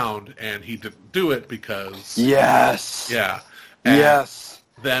turn around and he didn't do it because... Yes. Yeah. And yes.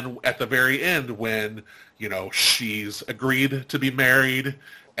 Then at the very end when, she's agreed to be married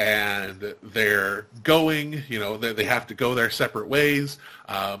and they're going, they have to go their separate ways.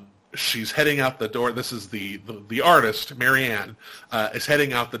 She's heading out the door. This is the artist, Marianne, is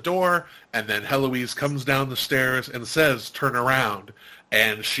heading out the door, and then Heloise comes down the stairs and says, turn around.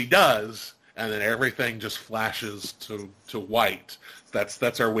 And she does, and then everything just flashes to white.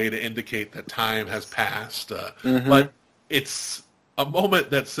 That's our way to indicate that time has passed. But it's a moment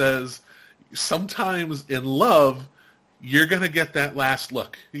that says sometimes in love, you're going to get that last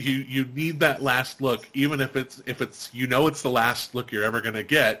look. You need that last look, even if it's it's the last look you're ever going to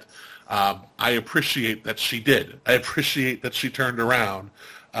get. I appreciate that she did. I appreciate that she turned around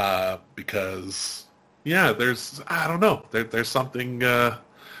because, yeah, I don't know, there's something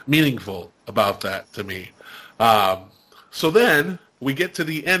meaningful about that to me. So then we get to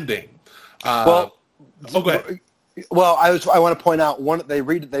the ending. Go ahead. Well, I want to point out they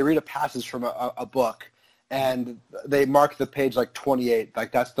read a passage from a book, and they mark the page like 28.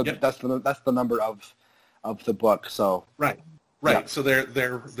 Like that's the number of the book. So right. Yeah. So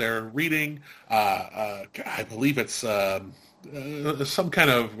they're reading. I believe it's some kind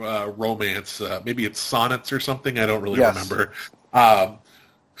of romance. Maybe it's sonnets or something. I don't really remember.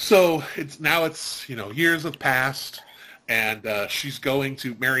 So it's years have passed, and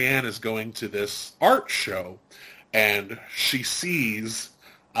Marianne is going to this art show, and she sees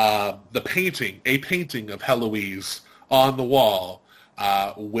a painting of Heloise on the wall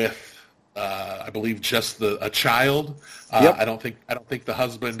with I believe just a child. Yep. I don't think the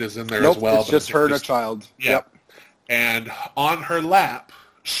husband is in there as well. It's just her and a child. Yeah. Yep. And on her lap,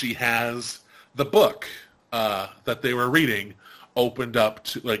 she has the book that they were reading opened up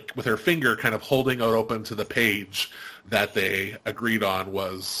to, like, with her finger kind of holding it open to the page that they agreed on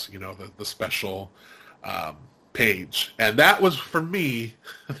was, the special page. And that was, for me,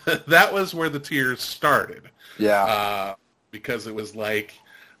 that was where the tears started. Yeah. Because it was like,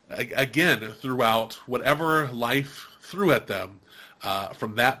 again, throughout whatever life threw at them,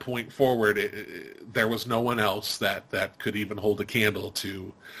 from that point forward, there was no one else that could even hold a candle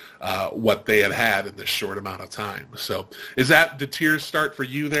to what they had in this short amount of time. So, did tears start for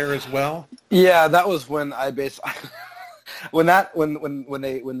you there as well? Yeah, that was when I basically when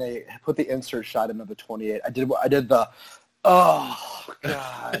they put the insert shot into the 28. I did the oh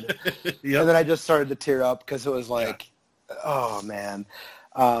god, yep. And then I just started to tear up because it was like, oh man.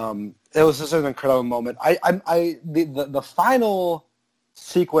 It was just an incredible moment. The final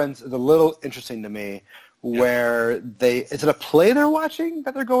sequence is a little interesting to me, where is it a play they're watching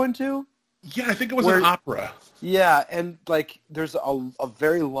that they're going to? Yeah, I think it was an opera. Yeah, and like there's a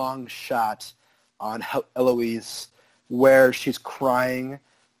very long shot on Eloise where she's crying,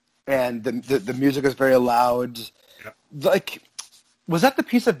 and the music is very loud. Yeah. Like, was that the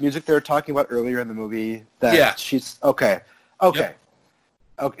piece of music they were talking about earlier in the movie? She's okay. Yep.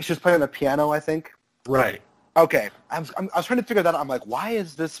 Okay, she was playing on the piano, I think. Right. Okay, I was trying to figure that out. I'm like, why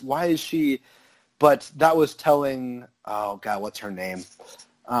is she? But that was telling, oh God, what's her name?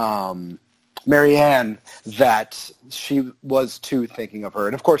 Marianne, that she was too thinking of her.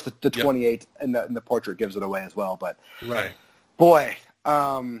 And of course, the 28 in the portrait gives it away as well. But right. Boy,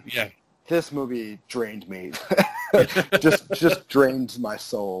 this movie drained me. just drained my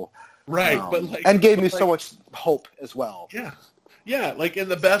soul. Right, and gave me so much hope as well. Yeah. Yeah, like in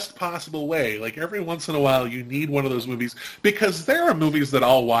the best possible way. Like every once in a while you need one of those movies, because there are movies that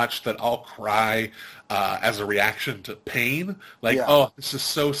I'll watch that I'll cry as a reaction to pain. Like, oh, this is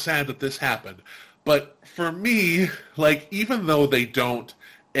so sad that this happened. But for me, like, even though they don't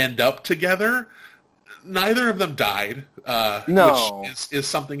end up together, neither of them died, which is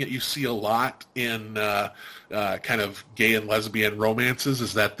something that you see a lot in kind of gay and lesbian romances,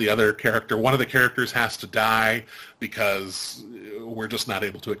 is that one of the characters has to die because we're just not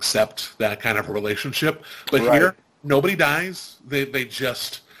able to accept that kind of a relationship. But here, nobody dies.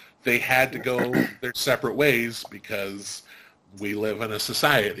 They had to go their separate ways because we live in a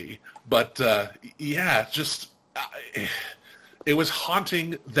society. But it was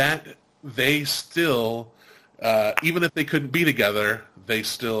haunting that they still, even if they couldn't be together, they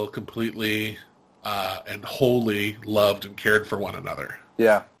still completely and wholly loved and cared for one another.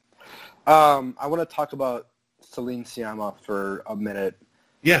 Yeah. I want to talk about Celine Sciamma for a minute.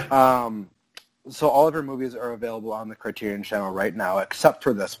 Yeah. So all of her movies are available on the Criterion channel right now, except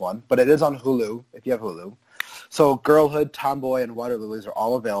for this one, but it is on Hulu, if you have Hulu. So Girlhood, Tomboy, and Water Lilies are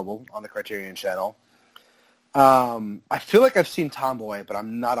all available on the Criterion channel. I feel like I've seen Tomboy, but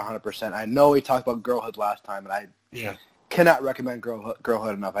I'm not 100%. I know we talked about Girlhood last time, and I cannot recommend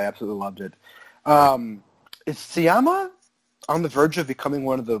Girlhood enough. I absolutely loved it. Is Sciamma on the verge of becoming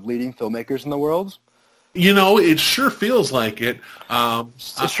one of the leading filmmakers in the world? It sure feels like it.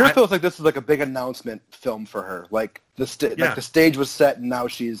 It sure feels like this is like a big announcement film for her. Like the stage was set, and now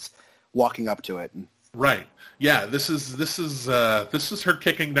she's walking up to it. Right. Yeah. This is her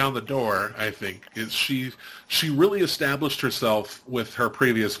kicking down the door. I think she really established herself with her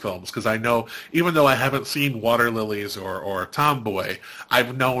previous films, because I know, even though I haven't seen Water Lilies or Tomboy,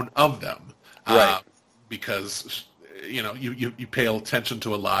 I've known of them. Right. Because you pay attention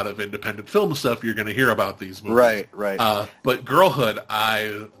to a lot of independent film stuff, you're going to hear about these movies. Right. But Girlhood,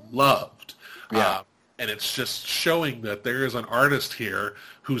 I loved. Yeah. and it's just showing that there is an artist here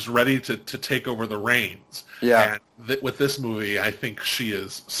who's ready to take over the reins. Yeah. And with this movie, I think she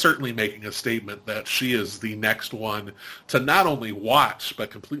is certainly making a statement that she is the next one to not only watch but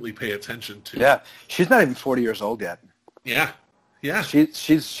completely pay attention to. Yeah, she's not even 40 years old yet. Yeah. Yeah.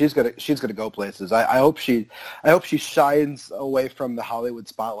 She's gonna go places. I hope she shines away from the Hollywood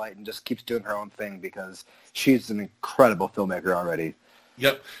spotlight and just keeps doing her own thing, because she's an incredible filmmaker already.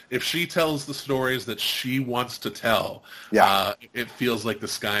 Yep. If she tells the stories that she wants to tell, it feels like the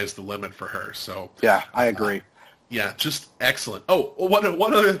sky's the limit for her. So yeah, I agree. Yeah, just excellent. Oh,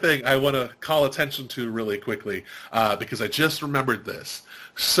 one other thing I want to call attention to really quickly, because I just remembered this.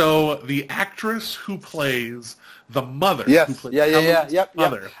 So the actress who plays the mother, who plays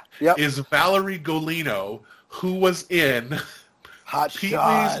mother, is Valerie Golino, who was in Hot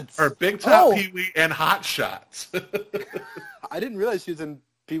Shots, or Big Top Pee-wee and Hot Shots. I didn't realize she was in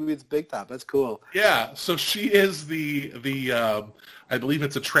Pee-wee's Big Top. That's cool. Yeah, so she is the I believe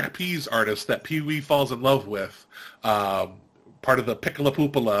it's a trapeze artist that Pee-wee falls in love with. Part of the Piccola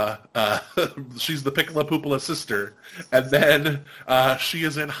Poopola. She's the Piccola Poopola sister. And then she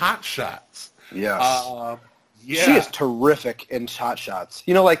is in Hot Shots. Yes. Yeah. She is terrific in Hot Shots.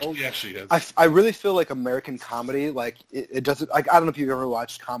 You know, like, oh, yeah, she is. I really feel like American comedy, like, it doesn't, like, I don't know if you've ever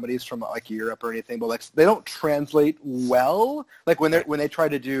watched comedies from, like, Europe or anything, but, like, they don't translate well, like, when they try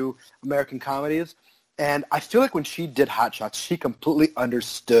to do American comedies. And I feel like when she did Hot Shots, she completely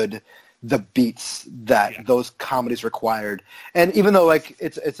understood the beats that those comedies required. And even though, like,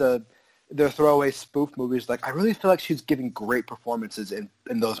 they're throwaway spoof movies, like, I really feel like she's giving great performances in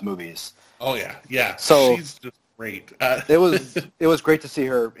those movies. Oh, yeah, yeah. So she's just great. It was great to see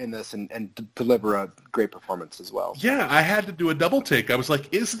her in this and deliver a great performance as well. Yeah, I had to do a double take. I was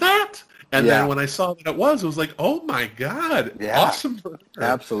like, is that? And then when I saw that it was like, oh, my God. Yeah. Awesome for her.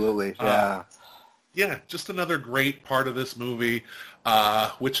 Absolutely, yeah. Yeah, just another great part of this movie,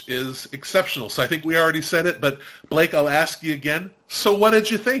 which is exceptional. So I think we already said it, but Blake, I'll ask you again. So what did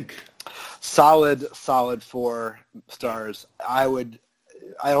you think? Solid 4 stars. I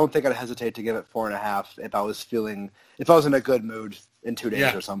don't think I'd hesitate to give it 4.5 if I was in a good mood in 2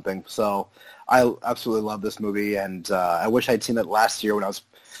 days or something. So I absolutely love this movie, and I wish I'd seen it last year when I was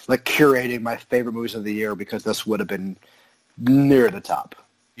like curating my favorite movies of the year, because this would have been near the top.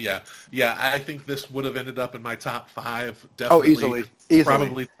 Yeah, I think this would have ended up in my top 5. Definitely. Oh, easily.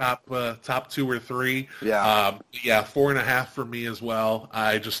 Probably top 2 or 3. Yeah. 4.5 for me as well.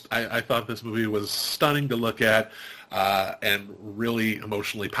 I thought this movie was stunning to look at, and really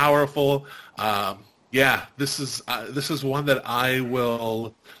emotionally powerful. This is one that I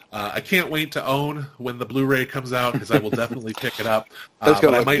will. I can't wait to own when the Blu-ray comes out, because I will definitely pick it up. It's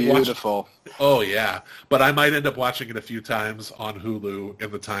going to look beautiful. Oh, yeah. But I might end up watching it a few times on Hulu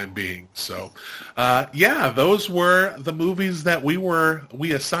in the time being. So, those were the movies that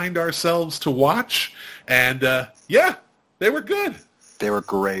we assigned ourselves to watch. And, they were good. They were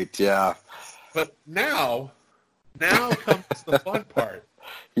great, yeah. But now comes the fun part.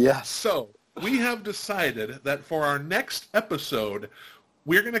 Yes. So, we have decided that for our next episode,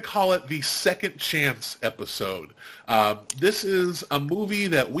 we're going to call it the Second Chance episode. This is a movie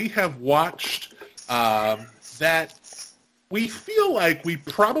that we have watched that we feel like we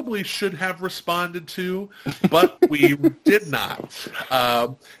probably should have responded to, but we did not.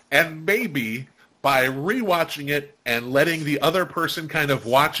 And maybe by rewatching it and letting the other person kind of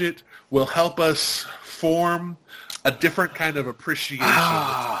watch it will help us form a different kind of appreciation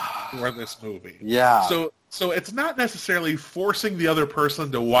for this movie. Yeah. So it's not necessarily forcing the other person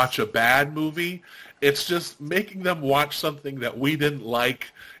to watch a bad movie. It's just making them watch something that we didn't like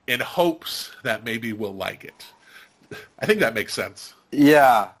in hopes that maybe we'll like it. I think that makes sense.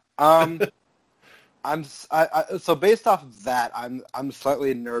 Yeah. So based off of that, I'm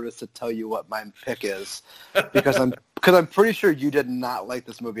slightly nervous to tell you what my pick is, because I'm pretty sure you did not like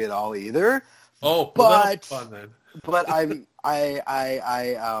this movie at all either. Oh, well, that's fun then. But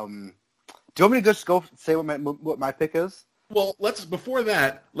do you want me to just go say what my pick is? Well, before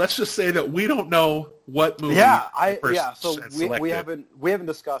that, let's just say that we don't know what movie. So we haven't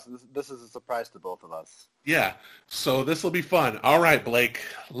discussed it. This is a surprise to both of us. Yeah. So this will be fun. All right, Blake,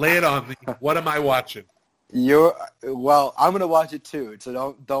 lay it on me. What am I watching? I'm gonna watch it too.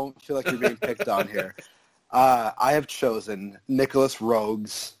 So don't feel like you're being picked on here. I have chosen Nicholas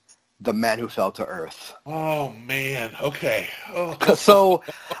Roeg's The Man Who Fell to Earth. Oh man, okay. Oh. So,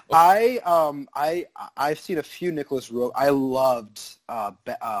 I've seen a few Nicholas Roeg. I loved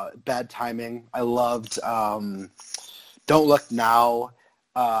Bad Timing. I loved Don't Look Now.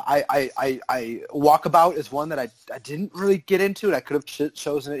 I Walkabout is one that I didn't really get into, and I could have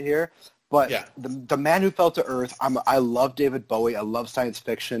chosen it here. But Yeah. the Man Who Fell to Earth, I love David Bowie. I love science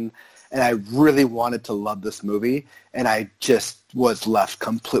fiction. And I really wanted to love this movie. And I just was left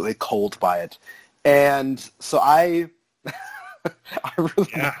completely cold by it. And so I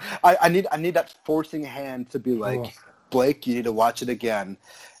really, I need that forcing hand to be like, Blake, you need to watch it again.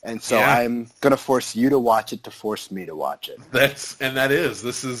 And so I'm going to force you to watch it to force me to watch it. This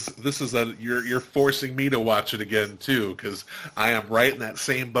is you're forcing me to watch it again too, because I am right in that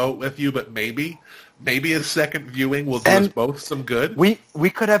same boat with you. But maybe a second viewing will do us both some good. We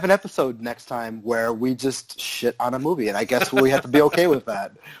could have an episode next time where we just shit on a movie, and I guess we have to be okay with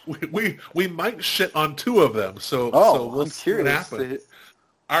that. We might shit on two of them. So we'll see what happens.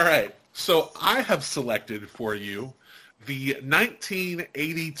 All right. So I have selected for you the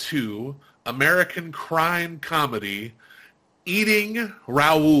 1982 American crime comedy Eating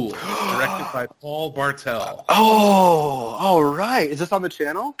Raoul, directed by Paul Bartel. Oh, all right. Is this on the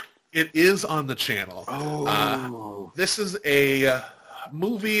channel? It is on the channel. Oh. This is a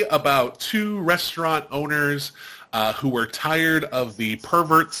movie about two restaurant owners who were tired of the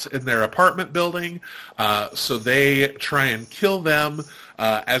perverts in their apartment building, so they try and kill them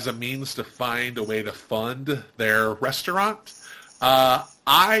as a means to find a way to fund their restaurant.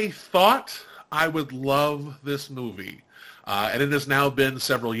 I thought I would love this movie. And it has now been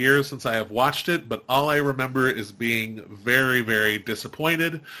several years since I have watched it, but all I remember is being very, very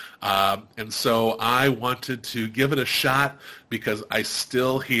disappointed. And so I wanted to give it a shot because I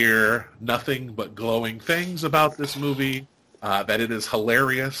still hear nothing but glowing things about this movie, that it is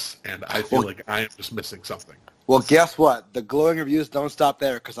hilarious, and I feel like I am just missing something. Well, guess what? The glowing reviews don't stop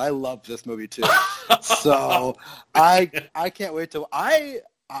there because I love this movie too. So I can't wait till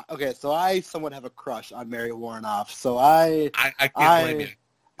okay, so I somewhat have a crush on Mary Warnoff. So I can't blame you.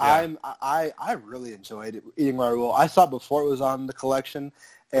 Yeah. I really enjoyed Eating Raoul. I saw it before it was on the collection,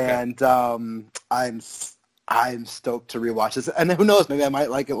 and I'm stoked to rewatch this. And who knows, maybe I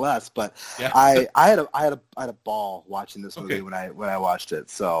might like it less. But I had a ball watching this movie when I watched it.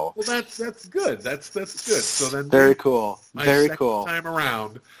 So that's good. That's good. So then very cool. Time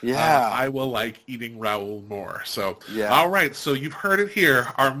around, I will like Eating Raoul more. So all right. So you've heard it here.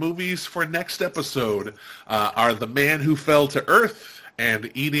 Our movies for next episode are The Man Who Fell to Earth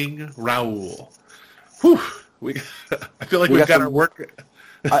and Eating Raoul. Whew. I feel like we've got our work.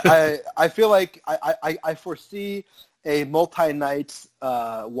 I feel like I foresee a multi-night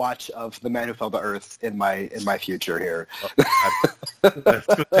watch of The Man Who Fell to Earth in my future here. That's going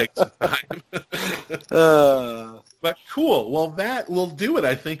to take some time. But cool. Well, that will do it.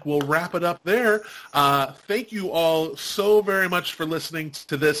 I think we'll wrap it up there. Thank you all so very much for listening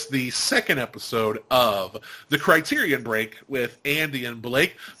to this, the second episode of The Criterion Break with Andy and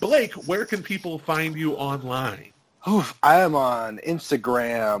Blake. Blake, where can people find you online? I am on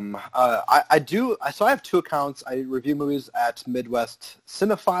Instagram. I have two accounts. I review movies at Midwest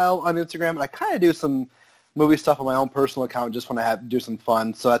Cinephile on Instagram, and I kind of do some movie stuff on my own personal account just when I do some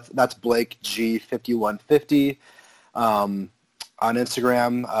fun. So that's Blake G5150 on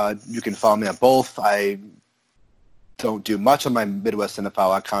Instagram. You can follow me on both. I don't do much on my Midwest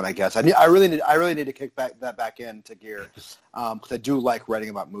Cinephile account, I guess. I really need to kick that back into gear because I do like writing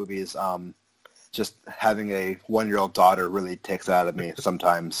about movies. Just having a 1-year-old daughter really takes it out of me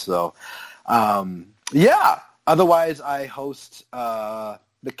sometimes. So, Otherwise, I host The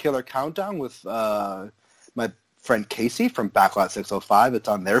Killer Countdown with my friend Casey from Backlot 605. It's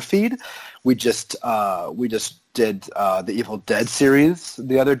on their feed. We just did the Evil Dead series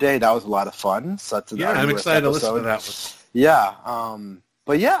the other day. That was a lot of fun. So that's I'm excited to listen to that one. Yeah.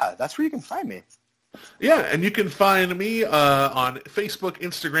 But that's where you can find me. Yeah, and you can find me on Facebook,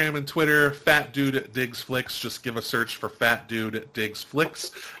 Instagram, and Twitter, Fat Dude Digs Flicks. Just give a search for Fat Dude Digs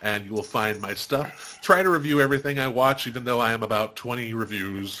Flicks, and you will find my stuff. Try to review everything I watch, even though I am about 20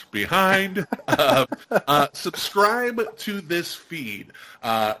 reviews behind. Subscribe to this feed.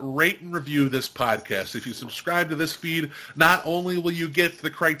 Rate and review this podcast. If you subscribe to this feed, not only will you get the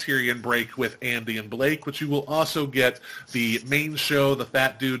Criterion Break with Andy and Blake, but you will also get the main show, the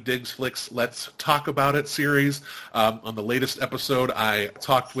Fat Dude Digs Flicks Let's Talk About It series. On the latest episode, I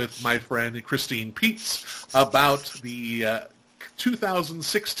talked with my friend Christine Peets about the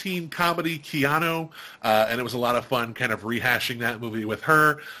 2016 comedy Keanu, and it was a lot of fun kind of rehashing that movie with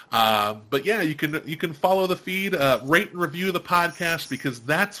her. But yeah, you can follow the feed, rate and review the podcast, because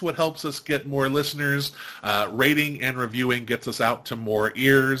that's what helps us get more listeners. Rating and reviewing gets us out to more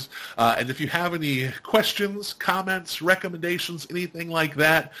ears. And if you have any questions, comments, recommendations, anything like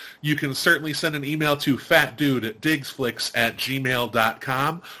that, you can certainly send an email to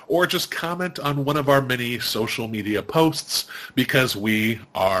fatdudedigsflicks@gmail.com, or just comment on one of our many social media posts, because we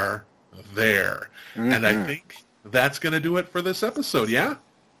are there. And I think that's going to do it for this episode, yeah?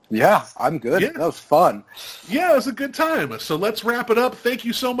 Yeah, I'm good. Yeah. That was fun. Yeah, it was a good time. So let's wrap it up. Thank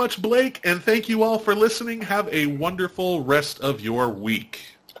you so much, Blake, and thank you all for listening. Have a wonderful rest of your week.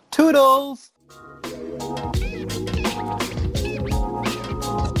 Toodles!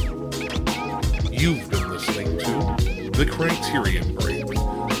 You've been listening to The Criterion Break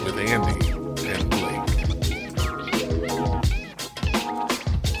with Andy